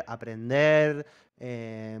 Entender, aprender,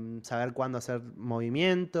 saber cuándo hacer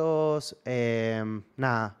movimientos,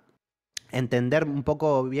 nada, entender un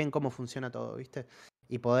poco bien cómo funciona todo, ¿viste?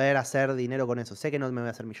 Y poder hacer dinero con eso. Sé que no me voy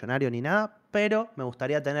a hacer millonario ni nada, pero me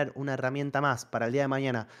gustaría tener una herramienta más para el día de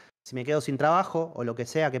mañana. Si me quedo sin trabajo o lo que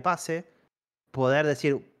sea que pase, poder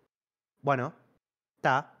decir, bueno,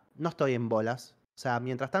 no estoy en bolas. O sea,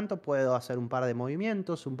 mientras tanto puedo hacer un par de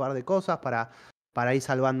movimientos, un par de cosas para ir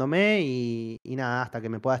salvándome y nada, hasta que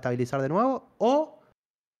me pueda estabilizar de nuevo. O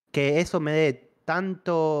que eso me dé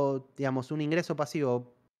tanto, digamos, un ingreso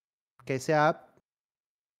pasivo que sea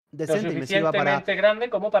Lo decente y me sirva para... suficientemente grande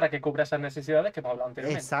como para que cubra esas necesidades que hemos hablado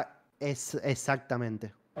anteriormente.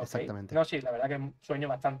 Exactamente, Ok. exactamente. No, sí, la verdad que es un sueño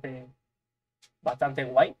bastante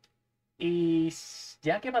guay. Y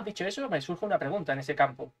ya que me has dicho eso, me surge una pregunta en ese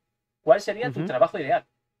campo. ¿Cuál sería tu Ujú. trabajo ideal?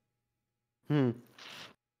 Mm.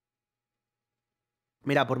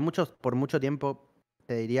 Mira, por mucho tiempo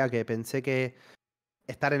te diría que pensé que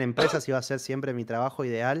estar en empresas iba a ser siempre mi trabajo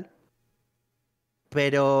ideal.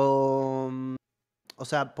 Pero, o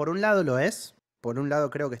sea, por un lado lo es. Por un lado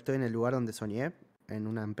creo que estoy en el lugar donde soñé, en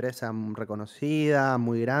una empresa reconocida,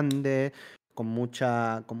 muy grande, con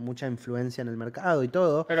mucha influencia en el mercado y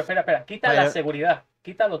todo. Pero espera, quita la Pero seguridad,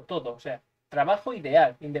 quítalo todo. O sea, trabajo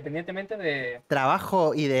ideal, independientemente de...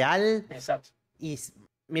 trabajo ideal Exacto. y, No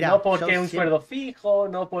mira, yo porque un siempre, sueldo fijo,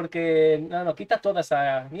 no porque... No, quita toda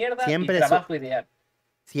esa mierda y siempre, trabajo ideal.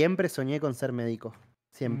 siempre soñé con ser médico.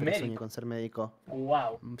 Siempre soñé Médico. con ser médico.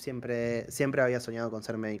 Wow. Siempre había soñado con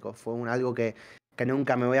ser médico. Fue algo que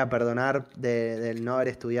nunca me voy a perdonar del no haber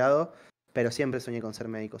estudiado, pero siempre soñé con ser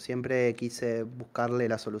médico. Siempre quise buscarle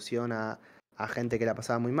la solución a gente que la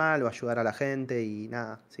pasaba muy mal o ayudar a la gente y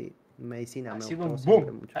nada, sí, medicina Ha me sido gustó un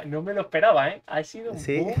siempre boom. mucho. No me lo esperaba, ¿eh? Ha sido un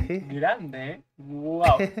Sí. boom grande, ¿eh?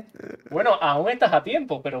 Wow. Bueno, aún estás a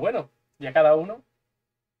tiempo, pero bueno, ya cada uno.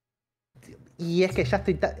 Y es que ya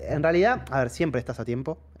estoy... En realidad, a ver, siempre estás a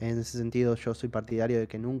tiempo. En ese sentido, yo soy partidario de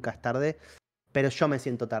que nunca es tarde, pero yo me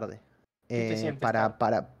siento tarde. Tú te Eh, sientes tarde. para,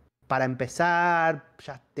 para, para empezar,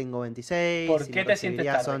 ya tengo 26 ¿Por y me qué te sientes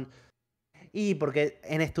recibiría tarde? son... Y porque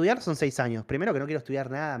en estudiar son 6 años. Primero que no quiero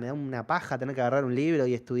estudiar nada, me da una paja tener que agarrar un libro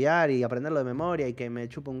y estudiar y aprenderlo de memoria y que me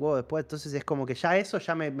chupe un huevo después. Entonces es como que ya eso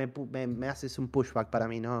ya me haces un pushback para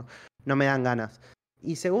mí, no me dan ganas.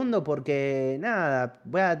 Y segundo, porque nada,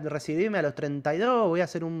 voy a recibirme a los 32, voy a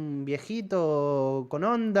ser un viejito con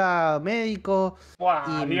onda, médico,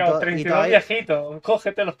 ¡Buah, y, Dios! y 32 todavía... viejitos.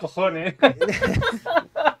 Cógete los cojones.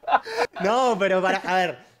 No, pero a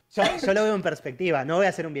ver, yo lo veo en perspectiva. No voy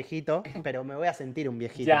a ser un viejito, pero me voy a sentir un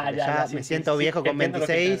viejito, porque Ya, ya sí, me sí, siento sí. viejo con Entiendo lo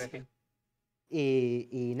que quieres 26 decir.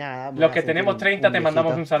 y nada, me voy Los a que sentir tenemos un, 30 un te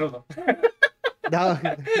mandamos viejito. un saludo. No,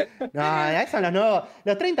 no, esos son los nuevos,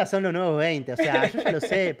 los 30 son los nuevos 20, o sea, yo ya lo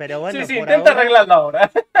sé, pero Sí, bueno, sí, por intenta ahora, arreglarlo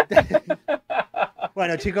ahora.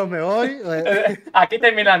 bueno, chicos, me voy. Aquí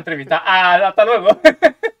termina la entrevista. Hasta luego.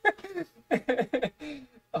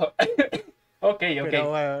 Ok. Pero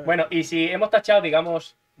bueno, Bueno, y si hemos tachado,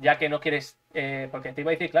 digamos, ya que no quieres, porque te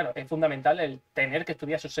iba a decir, claro, es fundamental el tener que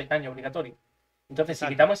estudiar esos 6 años obligatorios. Entonces, si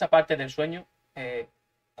exacto. quitamos esa parte del sueño,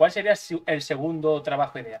 ¿cuál sería el segundo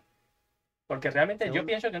trabajo ideal? Porque realmente yo Segundo.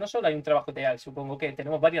 pienso que no solo hay un trabajo ideal, supongo que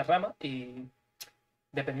tenemos varias ramas y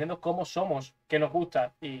dependiendo cómo somos, qué nos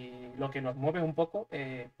gusta y lo que nos mueve un poco,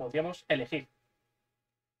 podríamos elegir.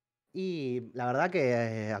 Y la verdad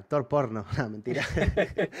que actor porno, no, mentira.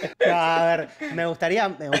 No, a ver, me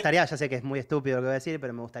gustaría, ya sé que es muy estúpido lo que voy a decir,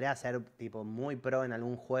 pero me gustaría ser tipo muy pro en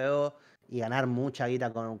algún juego y ganar mucha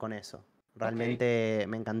guita con eso. Ok, Realmente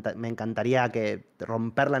me encantaría que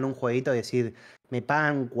romperla en un jueguito y decir, me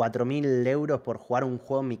pagan 4.000 euros por jugar un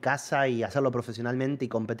juego en mi casa y hacerlo profesionalmente y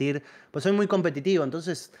competir. Pues soy muy competitivo,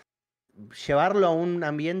 entonces llevarlo a un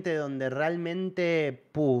ambiente donde realmente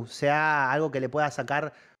sea algo que le pueda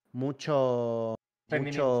sacar mucho,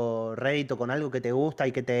 rendimiento. mucho rédito con algo que te gusta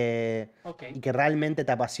Ok, y que realmente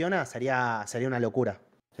te apasiona, sería una locura.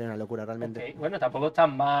 Sería una locura, ok. realmente. Bueno, tampoco estás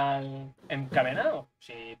mal encaminado.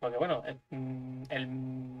 Sí, porque bueno,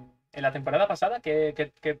 en la temporada pasada,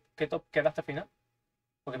 ¿qué top quedaste al final?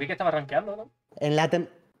 Porque vi que estaba rankeando, ¿no? En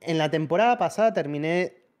en la temporada pasada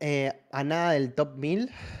terminé a nada del top 1000,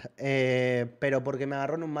 pero porque me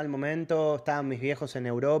agarró en un mal momento, estaban mis viejos en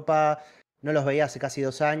Europa, no los veía hace casi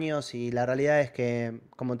 2 años y la realidad es que,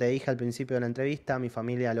 como te dije al principio de la entrevista, mi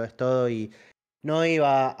familia lo es todo y no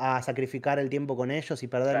iba a sacrificar el tiempo con ellos y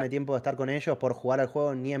perderme Claro, tiempo de estar con ellos por jugar al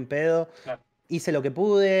juego ni en pedo. claro. Hice lo que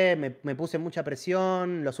pude, me puse mucha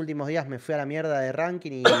presión, los últimos días me fui a la mierda de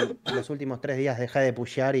ranking y los últimos 3 días dejé de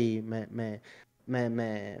pushear y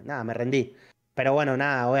nada, me rendí. Pero bueno,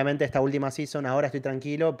 nada, obviamente esta última season ahora estoy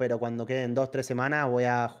tranquilo, pero cuando queden 2, 3 semanas voy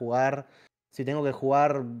a jugar. Si tengo que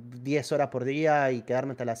jugar 10 horas por día y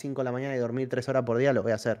quedarme hasta las 5 de la mañana y dormir 3 horas por día, lo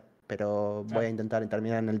voy a hacer. Pero voy a Claro. intentar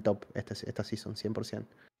terminar en el top esta season, 100%.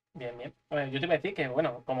 Bien, bien. Bueno, yo te iba a decir que,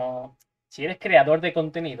 bueno, como si eres creador de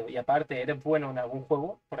contenido y aparte eres bueno en algún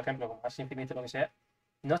juego, por ejemplo, como Más Infinito o lo que sea,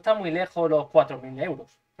 no está muy lejos los 4.000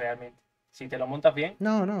 euros, realmente. Si te lo montas bien.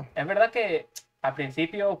 No, no. Es verdad que al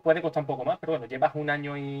principio puede costar un poco más, pero bueno, llevas un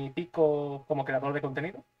año y pico como creador de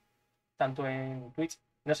contenido, tanto en Twitch.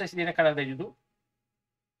 No sé si tienes canal de YouTube.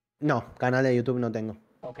 No, canal de YouTube no tengo.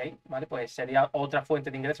 Ok, vale, pues sería otra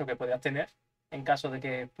fuente de ingreso que podrías tener en caso de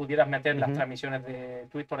que pudieras meter las Ujú, transmisiones de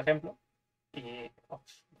Twitch, por ejemplo. Y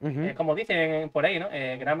ujú, como dicen por ahí, ¿no?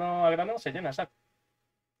 Grano a grano se llena, ¿sabes?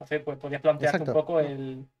 Entonces, pues podrías plantearte un exacto. poco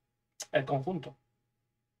el conjunto.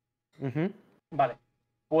 Ujú. Vale.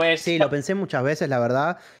 Pues, Sí, lo pensé muchas veces, la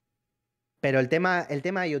verdad. Pero el tema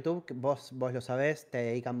de YouTube, que vos lo sabés,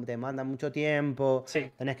 te manda mucho tiempo,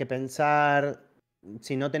 sí, tenés que pensar.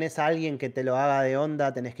 Si no tenés a alguien que te lo haga de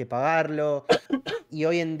onda, tenés que pagarlo. Y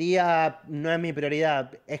hoy en día no es mi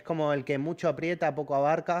prioridad. Es como el que mucho aprieta, poco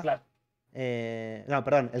abarca. claro. No,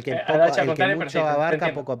 perdón, Ahora he hecho al el que contrario, pero sí, mucho te abarca,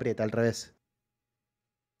 entiendo. poco aprieta, al revés.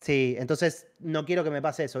 Sí, entonces no quiero que me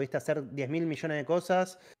pase eso, ¿viste? Hacer 10.000 millones de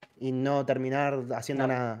cosas y no terminar haciendo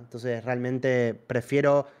Nada. nada. Entonces realmente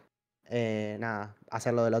prefiero, nada,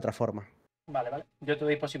 hacerlo de la otra forma. Vale, vale. Yo te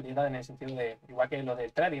doy posibilidades en el sentido de, igual que lo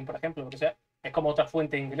del trading, por ejemplo, lo que sea, es como otra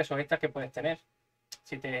fuente de ingresos extras que puedes tener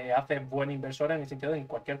si te haces buen inversor en el sentido de en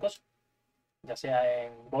cualquier cosa, ya sea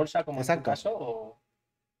en bolsa, como en tu Exacto, caso, o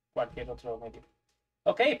cualquier otro medio.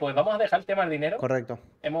 Ok, pues vamos a dejar el tema del dinero, correcto.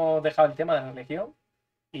 hemos dejado el tema de la religión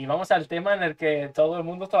y vamos al tema en el que todo el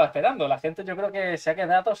mundo estaba esperando. La gente yo creo que se ha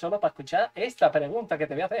quedado solo para escuchar esta pregunta que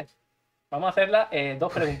te voy a hacer. Vamos a hacerla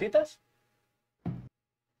dos preguntitas.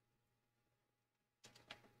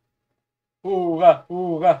 Uga,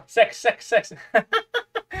 uga, sex, sex, sex.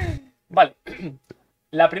 Vale.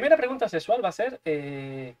 La primera pregunta sexual va a ser,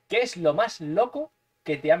 ¿qué es lo más loco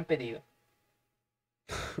que te han pedido?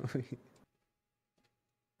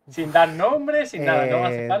 Sin dar nombre, sin nada, no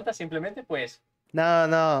hace Eh, falta, simplemente pues, no,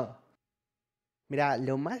 no. Mira,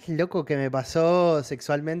 lo más loco que me pasó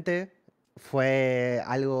sexualmente fue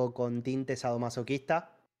algo con tinte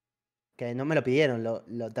sadomasoquista, que no me lo pidieron,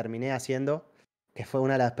 lo terminé haciendo, que fue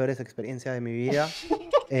una de las peores experiencias de mi vida.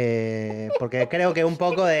 Porque creo que un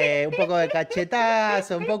poco de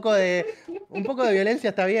cachetazo, un poco de violencia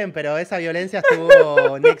está bien, pero esa violencia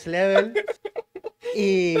estuvo next level.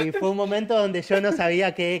 Y fue un momento donde yo no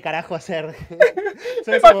sabía qué carajo hacer.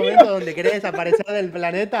 Son me esos imagino, momentos donde querés desaparecer del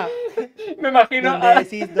planeta, me imagino donde a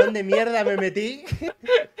decís, ¿dónde mierda me metí?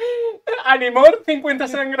 An1more 50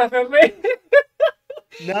 sangras de rey.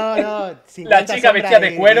 No, no, La 50 chica sombras vestida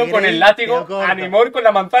de de cuero con el Grey, quedó látigo, corto. An1more con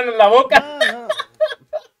la manzana en la boca, No, no.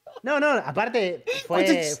 No, no, aparte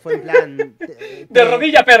fue en plan, de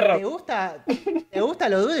rodilla ¿te perro. gusta? ¿Te gusta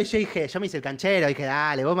lo duro? Y yo me hice el canchero, dije,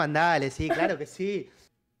 dale, vos mandale, sí, claro que sí.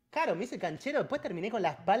 Claro, me hice el canchero, después terminé con la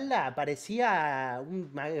espalda, parecía,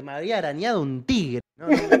 me había arañado un tigre, no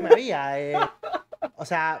me había... o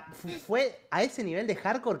sea, fue a ese nivel de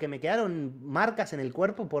hardcore que me quedaron marcas en el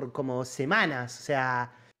cuerpo por como semanas, o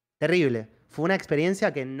sea, terrible. Fue una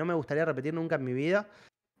experiencia que no me gustaría repetir nunca en mi vida.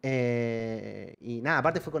 Y nada,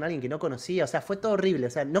 aparte fue con alguien que no conocía, o sea, fue todo horrible, o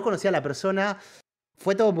sea, no conocía a la persona,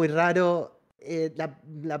 fue todo muy raro.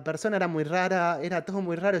 La persona era muy rara, era todo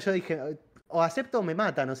muy raro. Yo dije, o acepto o me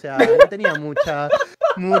matan, o sea, no tenía mucha,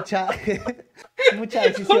 mucha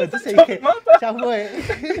decisión. Entonces dije, ya fue.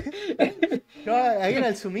 Yo ahí era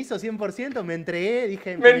el sumiso 100%, me entregué,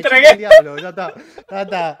 dije, Me chupa entregué. el diablo, ya está,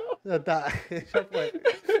 ya fue.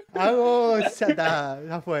 Hago, ya está,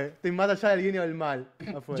 ya fue. Estoy más allá del bien y del mal,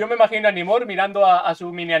 ya fue. Yo me imagino a An1more mirando a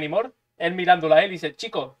su mini An1more, él mirándola a él y dice,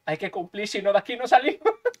 chico, hay que cumplir, si no de aquí no salimos.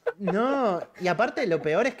 No, y aparte lo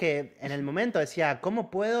peor es que en el momento decía,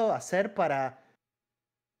 ¿cómo puedo hacer para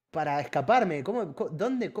escaparme?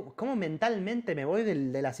 ¿Cómo mentalmente me voy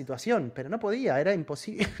de la situación? Pero no podía, era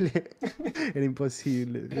imposible. Era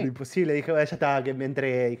imposible. Dije, bueno, ya está, que me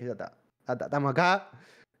entregué. Dije, ya está, estamos acá,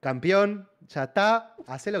 campeón, ya está,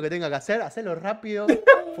 hacé lo que tenga que hacer, hacelo rápido,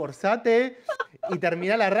 forzate y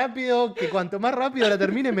terminala rápido, que cuanto más rápido la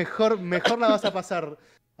termine, mejor la vas a pasar.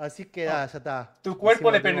 Así que ya está. Tu cuerpo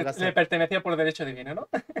Hicimos lo que teníamos que le hacer. pertenecía por derecho divino, ¿no?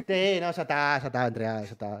 Sí, no, ya estaba entregada, ya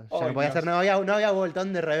está. Ya Ay, no podía hacer, Dios. no había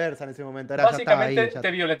botón de reversa en ese momento, ya estaba ahí. Básicamente te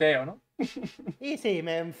violeteo, ¿no? Y sí,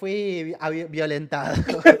 me fui violentado.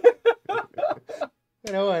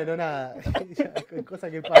 Pero bueno, nada, cosas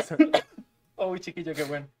que pasan. Uy, chiquillo, qué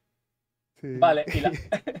bueno. Sí. Vale, y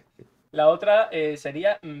la otra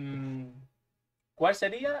sería, ¿cuál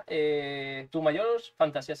sería tu mayor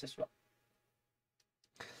fantasía sexual?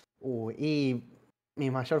 Y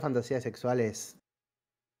mi mayor fantasía sexual es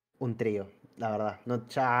un trío, la verdad. No,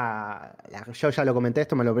 yo ya lo comenté,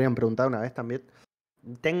 esto me lo habrían preguntado una vez también.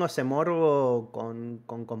 Tengo ese morbo con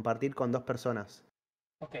compartir con dos personas.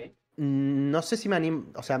 Ok. No sé si me animo,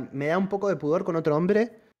 o sea, me da un poco de pudor con otro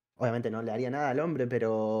hombre. Obviamente no le haría nada al hombre,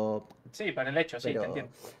 pero Sí, para el hecho, sí, te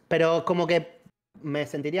entiendo. pero como que me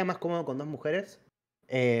sentiría más cómodo con dos mujeres.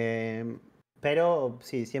 Pero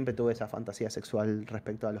sí, siempre tuve esa fantasía sexual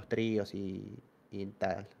respecto a los tríos y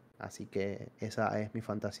tal. Así que esa es mi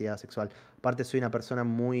fantasía sexual. Aparte soy una persona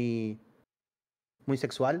muy, muy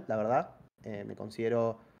sexual, la verdad. Me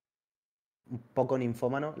considero un poco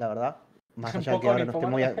ninfómano, la verdad. Más Un allá de que poco ahora no estoy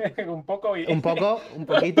muy... ninfómano. Un poco y... Un poco, un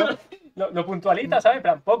poquito. Lo puntualita, ¿sabes? En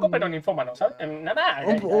plan, poco, pero ninfómano, ¿sabes? Nada,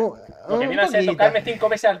 Un, un- lo que un viene a ser poquito. tocarme 5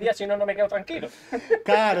 veces al día, si no, no me quedo tranquilo.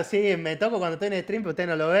 Claro, sí, me toco cuando estoy en stream, pero ustedes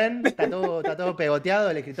no lo ven. Está todo pegoteado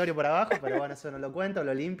el escritorio por abajo, pero bueno, eso no lo cuento,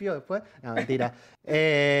 lo limpio después. No, mentira.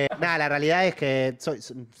 Nada, la realidad es que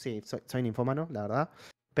soy ninfómano, la verdad.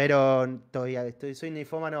 Pero soy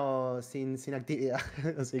ninfómano sin actividad.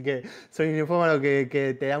 Así que soy un ninfómano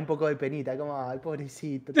que te da un poco de penita. Como, ay,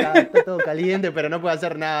 pobrecito, está todo caliente, pero no puede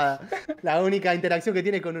hacer nada. La única interacción que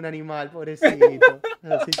tiene es con un animal, pobrecito.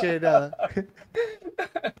 Así que nada.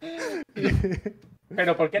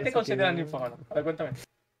 Pero ¿por qué te Así consideras que... ninfómano? A ver, cuéntame.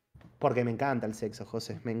 Porque me encanta el sexo,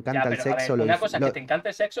 José. Me Ya, encanta el pero a ver, sexo. una cosa es que te encanta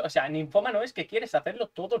el sexo, o sea, ninfómano es que quieres hacerlo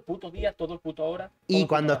todo el puto día, todo el puto hora, todo Y el puto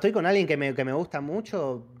cuando rato. estoy con alguien que me gusta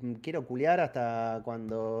mucho, quiero culiar hasta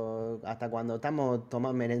cuando estamos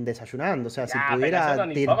desayunando. O sea, si Ya, pero eso no pudiera... es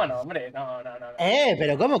ninfómano, hombre. No, no, no, no.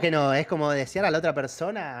 Pero ¿cómo que no? Es como desear a la otra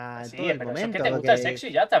persona Sí, todo el pero eso es que te momento. gusta el sexo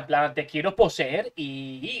y ya está. En plan, te quiero poseer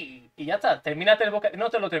y ya está. Termínate el boca. No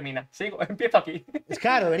te lo termina. Sigo, empiezo aquí. Es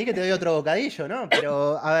claro, vení que te doy otro bocadillo, ¿no?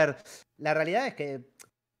 Pero, a ver, la realidad es que...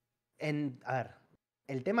 A ver,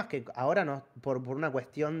 el tema es que ahora no, por una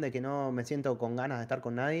cuestión de que no me siento con ganas de estar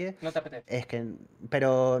con nadie, No te apetece. es que,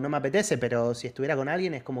 pero no me apetece, pero si estuviera con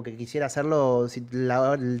alguien es como que quisiera hacerlo, si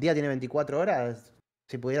el día tiene 24 horas,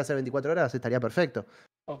 si pudiera ser 24 horas estaría perfecto,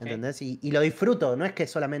 Ok. ¿entendés? Y lo disfruto, no es que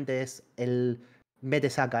solamente es el vete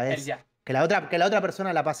saca, El es ya. que la otra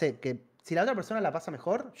persona la pase, que si la otra persona la pasa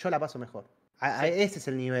mejor, yo la paso mejor. Sí. Ese es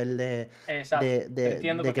el nivel Exacto. Te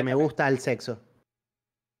entiendo de que me perfectamente. gusta el sexo.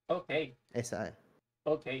 Ok. Esa es.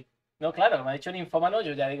 Ok. No, claro, me ha dicho ninfómano.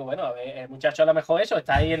 Yo ya digo, bueno, a ver, el muchacho a lo mejor eso,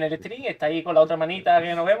 está ahí en el stream, está ahí con la otra manita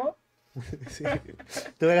que nos vemos. Sí.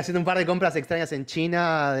 Estuve haciendo un par de compras extrañas en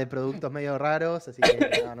China de productos medio raros, así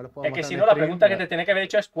que no los puedo Es que mostrar si en no, la stream, pregunta que pero... te tenía que haber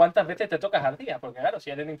hecho es cuántas veces te tocas al día. Porque claro,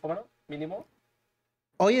 si eres ninfómano, mínimo.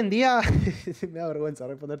 Hoy en día, me da vergüenza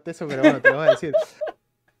responderte eso, pero bueno, te lo voy a decir.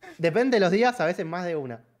 Depende de los días, a veces más de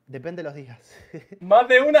una. Depende de los días. Más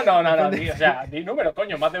de una, no, no, no. Depende. O sea, di número,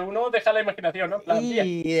 coño. Más de uno, deja la imaginación, ¿no? En plan, 10.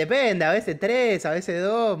 Y depende, a veces tres, a veces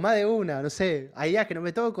dos, más de una, no sé. Hay días que no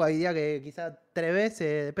me toco, hay días que quizás tres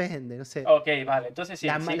veces, depende, no sé. Ok, vale. Entonces sí,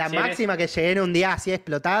 La sí, la si eres... máxima que llegué en un día así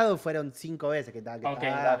explotado fueron 5 veces que tal, que Ok,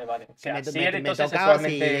 estaba, vale, vale. O que sea, me, si me- eres me entonces tocaba así,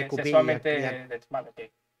 sexualmente... escupía, Sexualmente... Vale, ok.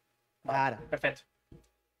 Vale, claro, perfecto.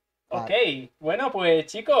 Ok, claro. bueno, pues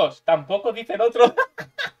chicos, tampoco dice el otro.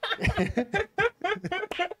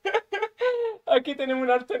 Aquí tenemos un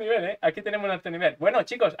alto nivel, ¿eh? Aquí tenemos un alto nivel. Bueno,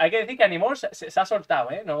 chicos, hay que decir que An1more se ha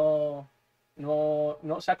soltado, ¿eh? No... no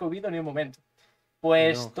se ha cohibido ni un momento.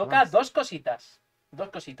 Pues No, toca jamás. dos cositas. Dos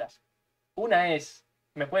cositas. Una es,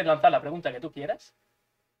 me puedes lanzar la pregunta que tú quieras.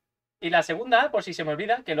 Y la segunda, por si se me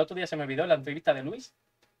olvida, que el otro día se me olvidó en la entrevista de Luis,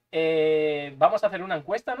 vamos a hacer una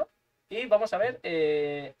encuesta, ¿no? Y vamos a ver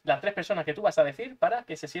las 3 personas que tú vas a decir para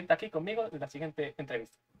que se sienta aquí conmigo en la siguiente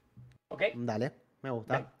entrevista. ¿Ok? Dale, me Venga.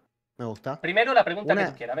 gusta. Me gusta. Primero la pregunta que tú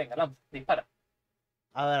Una, quieras. Venga, lanza, dispara.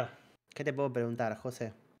 a ver, ¿qué te puedo preguntar,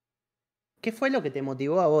 José? ¿Qué fue lo que te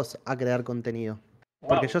motivó a vos a crear contenido?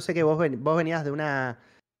 Porque Wow. yo sé que vos venías de una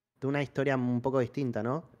historia un poco distinta,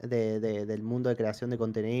 ¿no? Del mundo de creación de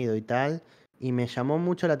contenido y tal. Y me llamó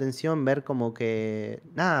mucho la atención ver como que,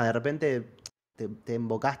 nada, de repente te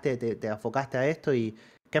embocaste, te afocaste a esto y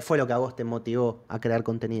 ¿qué fue lo que a vos te motivó a crear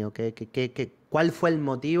contenido? ¿Cuál fue el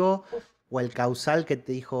motivo o el causal que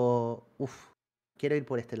te dijo, uff, quiero ir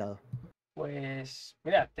por este lado? Pues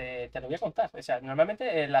mira, te lo voy a contar. O sea,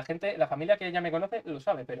 normalmente la gente, la familia que ya me conoce lo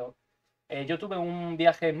sabe, pero yo tuve un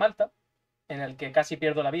viaje en Malta en el que casi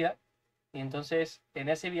pierdo la vida. Y entonces en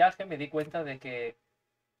ese viaje me di cuenta de que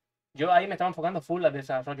yo ahí me estaba enfocando full al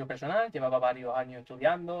desarrollo personal, llevaba varios años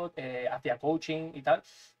estudiando, hacía coaching y tal,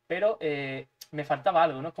 pero me faltaba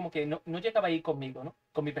algo, ¿no? Es como que no llegaba ahí conmigo, ¿no?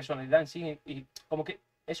 Con mi personalidad en sí, y como que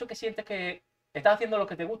eso que sientes que estás haciendo lo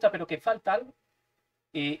que te gusta, pero que falta algo.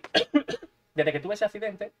 Y desde que tuve ese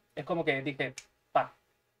accidente, es como que dije, pa,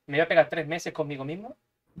 me voy a pegar 3 meses conmigo mismo,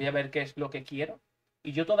 voy a ver qué es lo que quiero.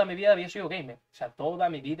 Y yo toda mi vida había sido gamer, o sea, toda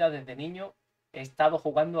mi vida desde niño he estado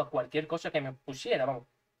jugando a cualquier cosa que me pusiera, vamos.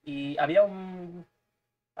 Y había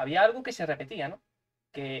algo que se repetía, ¿no?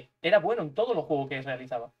 Que era bueno en todos los juegos que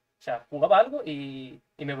realizaba. O sea, jugaba algo y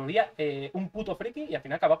me volvía un puto friki y al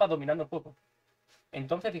final acababa dominando el juego.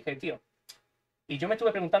 Entonces dije, tío, y yo me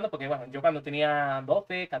estuve preguntando, porque bueno, yo cuando tenía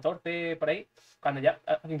 12, 14, por ahí, cuando ya,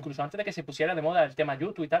 incluso antes de que se pusiera de moda el tema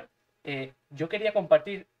YouTube y tal, yo quería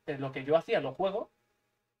compartir lo que yo hacía en los juegos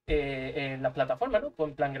en la plataforma, ¿no?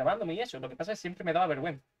 En plan grabándome y eso. Lo que pasa es que siempre me daba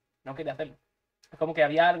vergüenza. No quería hacerlo. Es como que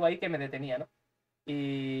había algo ahí que me detenía, ¿no?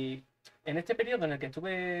 Y en este periodo en el que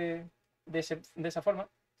estuve de esa forma,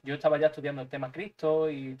 yo estaba ya estudiando el tema Cristo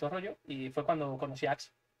y todo rollo, y fue cuando conocí a Axi.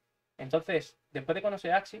 Entonces, después de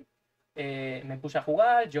conocer a Axi, me puse a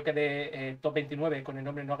jugar, yo quedé top 29 con el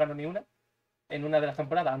nombre No Gano Ni Una en una de las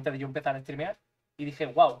temporadas antes de yo empezar a streamear y dije,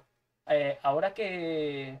 wow, ahora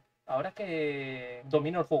que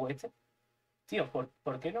domino el juego este, tío,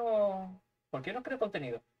 ¿por qué no creo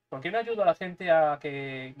contenido? ¿Por qué no ayudo a la gente a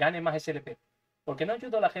que gane más SLP? ¿Por qué no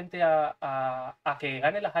ayudo a la gente a que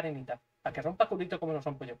gane las arenitas? A que rompa culitos como lo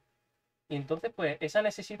rompo yo. Y entonces, pues, esa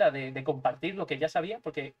necesidad de compartir lo que ya sabía,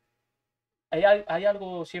 porque hay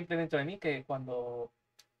algo siempre dentro de mí que cuando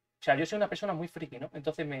o sea, yo soy una persona muy friki, ¿no?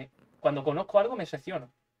 Entonces, cuando conozco algo, me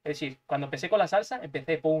secciono. Es decir, cuando empecé con la salsa,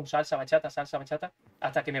 empecé, pum, salsa, bachata,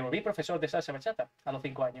 hasta que me volví profesor de salsa bachata a los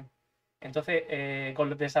 5 años. Entonces,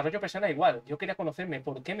 con el desarrollo personal igual. Yo quería conocerme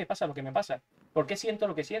por qué me pasa lo que me pasa. ¿Por qué siento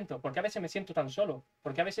lo que siento? ¿Por qué a veces me siento tan solo?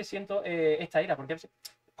 ¿Por qué a veces siento esta ira? ¿Por qué a veces...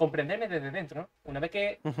 Comprenderme desde dentro, ¿no? Una vez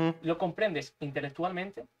que Ujú. lo comprendes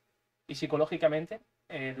intelectualmente y psicológicamente,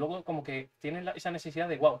 luego como que tienes esa necesidad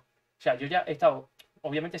de, wow. O sea, yo ya he estado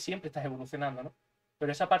obviamente siempre estás evolucionando, ¿no?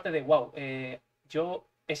 Pero esa parte de, wow, yo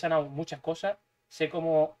he sanado muchas cosas, sé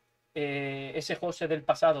cómo ese José del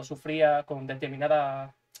pasado sufría con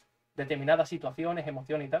determinadas situaciones,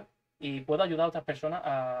 emociones y tal, y puedo ayudar a otras personas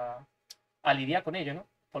a lidiar con ello, ¿no?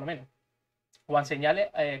 Por lo menos. O a enseñarles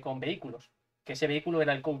con vehículos, que ese vehículo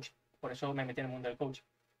era el coach, por eso me metí en el mundo del coach.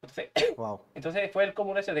 Entonces, Wow. entonces fue el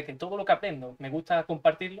común ese de que todo lo que aprendo me gusta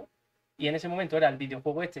compartirlo, y en ese momento era el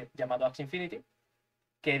videojuego este llamado Axie Infinity,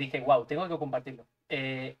 que dije, wow, tengo que compartirlo.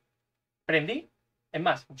 Aprendí, es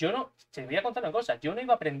más, yo no, te voy a contar una cosa, yo no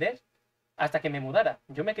iba a aprender hasta que me mudara.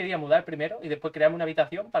 Yo me quería mudar primero y después crearme una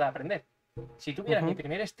habitación para aprender. Si tuvieras mi Ujú.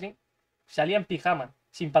 primer stream, salía en pijama,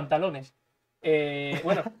 sin pantalones.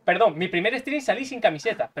 Bueno, perdón, mi primer stream salí sin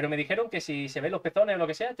camiseta, pero me dijeron que si se ven los pezones o lo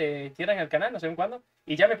que sea, te cierran el canal, no sé en cuándo,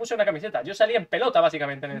 y ya me puse una camiseta. Yo salí en pelota,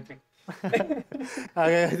 básicamente, en el stream.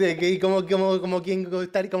 Y como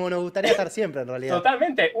nos gustaría estar siempre, en realidad.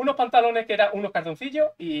 Totalmente, unos pantalones que eran unos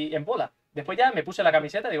calzoncillos y en bola. Después ya me puse la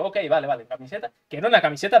camiseta, digo, ok, vale, camiseta, que era una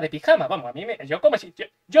camiseta de pijama, vamos, a mí yo como si,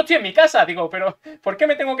 yo estoy en mi casa, digo, pero ¿por qué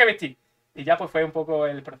me tengo que vestir? Y ya pues fue un poco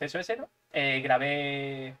el proceso ese, ¿no?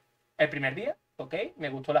 Grabé el primer día, ok, me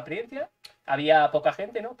gustó la experiencia, había poca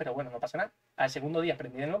gente, ¿no? Pero bueno, no pasa nada. Al segundo día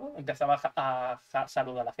aprendí de nuevo, empezaba a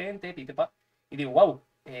saludar a la gente, pipepa, y digo, wow,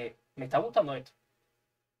 me está gustando esto.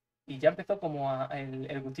 Y ya empezó como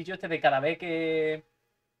el gustillo este de cada vez que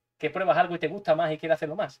pruebas algo y te gusta más y quieres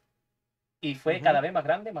hacerlo más. Y fue cada Ujú. vez más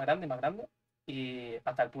grande, más grande, más grande. y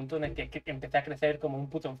hasta el punto en el que empecé a crecer como un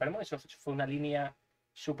puto enfermo. Eso fue una línea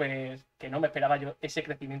súper que no me esperaba yo ese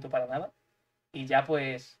crecimiento para nada. Y ya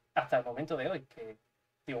pues hasta el momento de hoy, que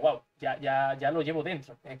digo, wow, ya lo llevo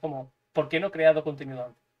dentro. Es como, ¿por qué no he creado contenido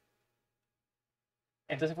antes?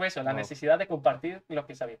 Entonces fue eso, la Wow, necesidad de compartir lo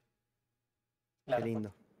que sabía. La qué respuesta.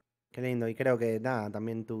 lindo. Qué lindo. Y creo que nada,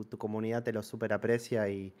 también tu comunidad te lo súper aprecia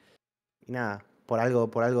y nada, por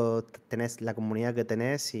algo tenés la comunidad que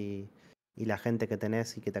tenés y la gente que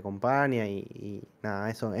tenés y que te acompaña y nada,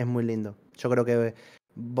 eso es muy lindo. Yo creo que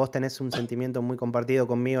vos tenés un sentimiento muy compartido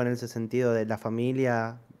conmigo en ese sentido de la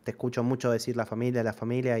familia. Te escucho mucho decir la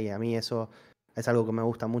familia y a mí eso es algo que me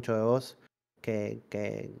gusta mucho de vos, que,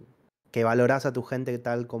 que, que valorás a tu gente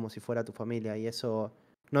tal como si fuera tu familia y eso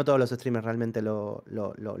no todos los streamers realmente lo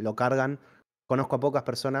cargan. Conozco a pocas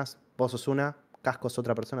personas, vos sos una, Casco es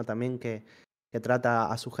otra persona también que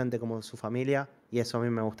trata a su gente como su familia y eso a mí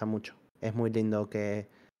me gusta mucho. Es muy lindo que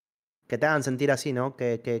te hagan sentir así, ¿no?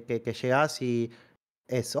 Que llegás y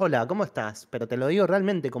es, hola, ¿cómo estás? Pero te lo digo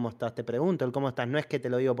realmente cómo estás, te pregunto el cómo estás, no es que te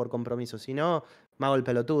lo digo por compromiso, sino me hago el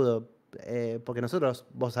pelotudo, porque nosotros,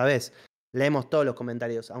 vos sabés, leemos todos los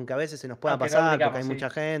comentarios, aunque a veces se nos pueda Aunque no lo pasar porque digamos, hay sí. mucha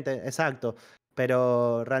gente, exacto,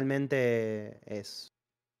 pero realmente es,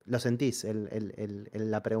 lo sentís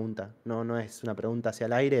la pregunta, no es una pregunta hacia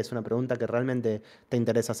el aire, es una pregunta que realmente te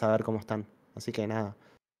interesa saber cómo están, así que nada.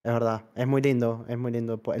 Es verdad, es muy lindo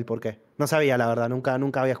el porqué. No sabía, la verdad, nunca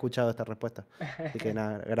había escuchado esta respuesta. Así que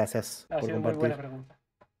nada, gracias Ha por sido muy buena compartir. pregunta.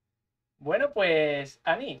 Bueno, pues,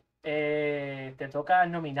 Ani, te toca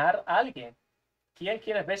nominar a alguien. ¿Quién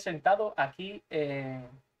quieres ver sentado aquí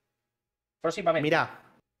próximamente? Mirá,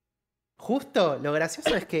 justo lo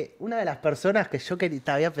gracioso es que una de las personas que yo te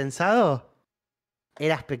había pensado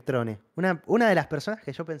era Spectrone. Una de las personas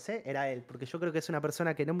que yo pensé era él, porque yo creo que es una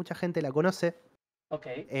persona que no mucha gente la conoce, Ok,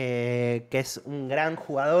 que es un gran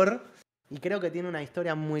jugador y creo que tiene una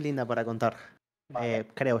historia muy linda para contar. vale.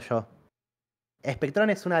 Creo yo.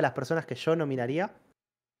 Spectrone es una de las personas que yo nominaría.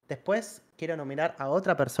 Después quiero nominar a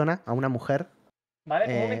otra persona, a una mujer, Vale, un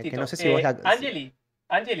que no momentito. sé si vos la...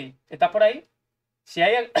 Angeli, ¿estás por ahí? Si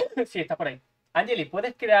hay... sí, estás por ahí. Angeli,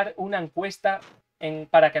 ¿puedes crear una encuesta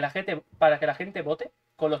para que la gente vote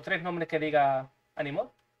con los tres nombres que diga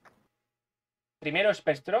An1more? Primero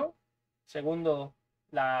Spectro, segundo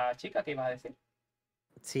la chica que ibas a decir.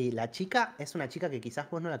 Sí, la chica es una chica que quizás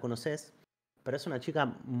vos no la conocés, pero es una chica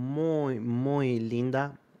muy, muy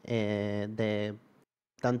linda, de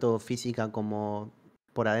tanto física como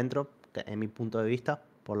por adentro, en mi punto de vista,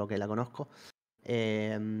 por lo que la conozco.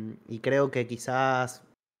 Y creo que quizás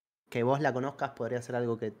que vos la conozcas podría ser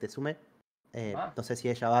algo que te sume. Ah, No sé si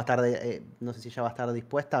ella va a estar no sé si ella va a estar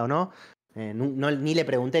dispuesta o no. Ni le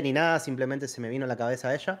pregunté ni nada, simplemente se me vino a la cabeza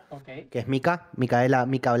a ella, ok. que es Mika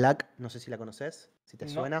Black, no sé si la conoces, si te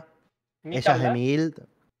No. suena. Mika Ella es de Black. mi guild,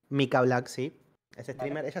 Mika Black, sí. Es Vale.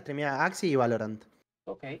 streamer, ella streamea Axie y Valorant.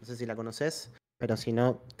 Ok. No sé si la conoces, pero si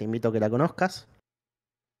no, te invito a que la conozcas.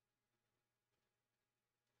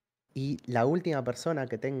 Y la última persona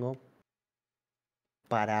que tengo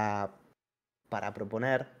para, para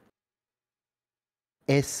proponer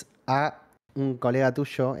es a un colega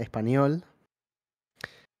tuyo español,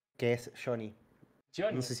 que es Johnny. No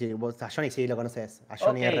Johnny. sé si vos a Johnny sí lo conoces, a Ok.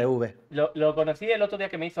 Johnny RV. Lo conocí el otro día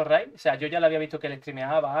que me hizo Ray. O sea, yo ya lo había visto que él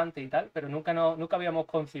streameaba antes y tal, pero nunca, no, nunca habíamos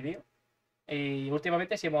coincidido. Y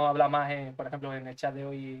últimamente sí hemos hablado más, por ejemplo, en el chat de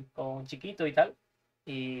hoy con Chiquito y tal.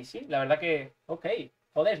 Y sí, la verdad que, ok,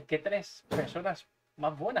 joder, qué tres personas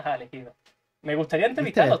más buenas ha elegido. Me gustaría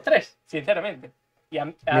entrevistar a ¿Viste? los tres, sinceramente. Y a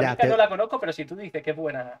Mira, Mika no la conozco, pero si tú dices que es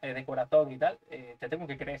buena de corazón y tal, te tengo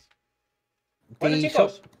que creer. Bueno, y yo,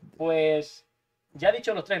 chicos, pues ya he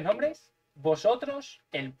dicho los tres nombres. Vosotros,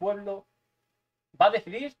 el pueblo, va a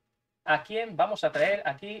decidir a quién vamos a traer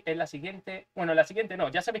aquí en la siguiente. Bueno, en la siguiente no,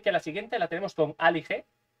 ya sabéis que la siguiente la tenemos con Ali G,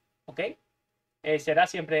 ¿ok? Será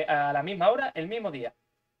siempre a la misma hora, el mismo día.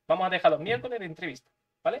 Vamos a dejar los miércoles de entrevista,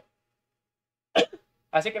 ¿vale?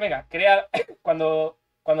 Así que venga, crea cuando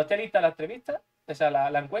esté lista la entrevista, o sea,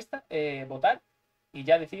 la encuesta, votar y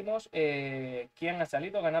ya decimos quién ha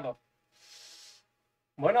salido ganador.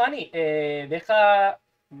 Bueno, Ani, deja.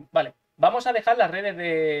 Vale, vamos a dejar las redes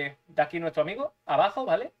de aquí nuestro amigo abajo,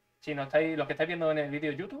 ¿vale? Si no estáis, los que estáis viendo en el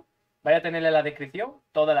vídeo de YouTube, vais a tener en la descripción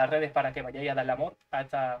todas las redes para que vayáis a darle amor a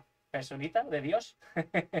esta personita de Dios.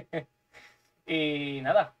 Y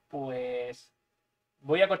nada, pues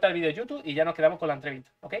voy a cortar el vídeo de YouTube y ya nos quedamos con la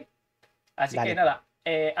entrevista, ¿ok? Así que dale. nada,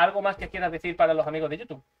 ¿algo más que quieras decir para los amigos de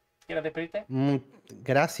YouTube? ¿Quieres despedirte?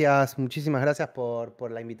 Gracias, muchísimas gracias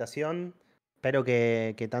por la invitación. Espero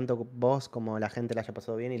que tanto vos como la gente la haya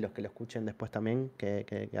pasado bien y los que lo escuchen después también,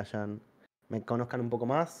 que hayan me conozcan un poco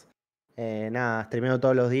más. Nada, streameo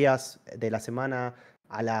todos los días de la semana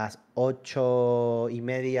a las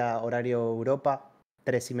 8:30 horario Europa,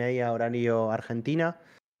 3:30 horario Argentina.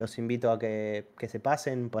 Los invito a que se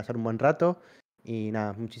pasen, pasar un buen rato. Y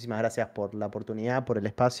nada, muchísimas gracias por la oportunidad, por el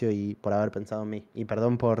espacio y por haber pensado en mí. Y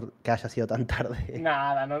perdón por que haya sido tan tarde.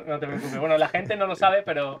 Nada, no te preocupes. Bueno, la gente no lo sabe,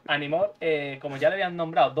 pero An1more, como ya le habían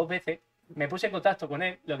nombrado 2 veces, me puse en contacto con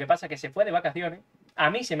él. Lo que pasa es que se fue de vacaciones, a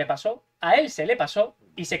mí se me pasó, a él se le pasó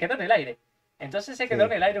y se quedó en el aire. Entonces se quedó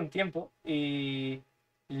en el aire un tiempo y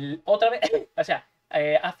otra vez, o sea,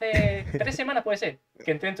 hace 3 semanas puede ser que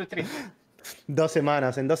entré en tu stream. 2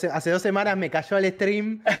 semanas. Hace 2 semanas me cayó el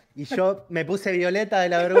stream y yo me puse violeta de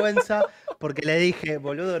la vergüenza porque le dije,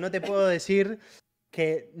 boludo, no te puedo decir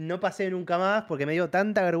que no pasé nunca más porque me dio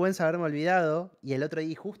tanta vergüenza haberme olvidado. Y el otro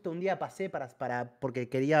día, justo un día pasé porque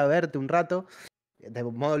quería verte un rato, de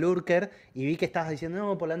modo lurker, y vi que estabas diciendo,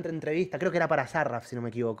 no, por la entrevista, creo que era para Sarraf, si no me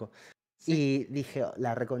equivoco. Sí. Y dije, oh,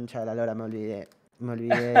 la reconcha de la lora, me olvidé. Me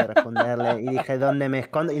olvidé de responderle y dije, ¿dónde me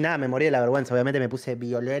escondo? Y nada, me morí de la vergüenza. Obviamente me puse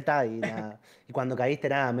violeta y nada. Y cuando caíste,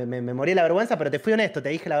 nada, me morí de la vergüenza, pero te fui honesto, te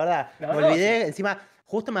dije la verdad. No, Me no, olvidé, sí. encima,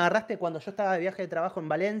 justo me agarraste cuando yo estaba de viaje de trabajo en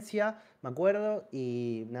Valencia, me acuerdo,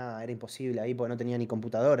 y nada, era imposible ahí porque no tenía ni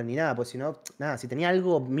computadora ni nada, pues si no, nada, si tenía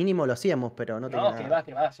algo mínimo lo hacíamos, pero no tenía No, que va, nada.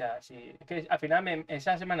 que va. O sea, sí. Es que al final,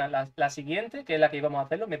 esa semana, la siguiente, que es la que íbamos a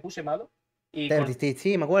hacerlo, me puse malo y, Sí,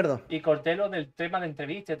 sí, me acuerdo. y corté lo del tema de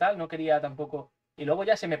entrevista y tal. No quería tampoco. Y luego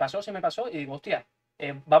ya se me pasó y digo, hostia,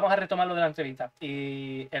 vamos a retomar lo de la entrevista.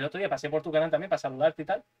 Y el otro día pasé por tu canal también para saludarte y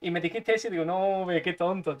tal. Y me dijiste eso y digo, no, ve, qué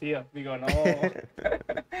tonto, tío. Digo, no.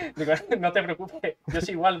 Digo, no te preocupes. Yo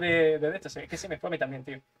soy igual de esto. Es que se me fue a mí también,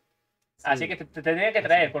 tío. Así que Sí, te tenía que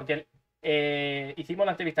traer, porque hicimos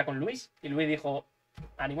la entrevista con Luis y Luis dijo,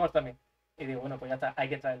 An1more también. Y digo, bueno, pues ya está, hay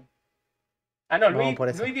que traerlo. Ah, no, vamos por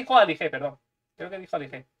eso. Luis dijo Alige, perdón. Creo que dijo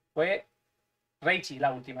Alige. Fue Reichi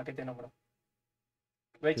la última que te nombró.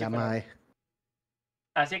 Reichi La fue la MAE. última.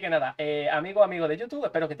 Así que nada, amigo de YouTube,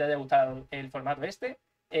 espero que te haya gustado el formato este.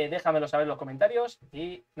 Déjamelo saber en los comentarios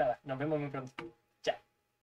y nada, nos vemos muy pronto.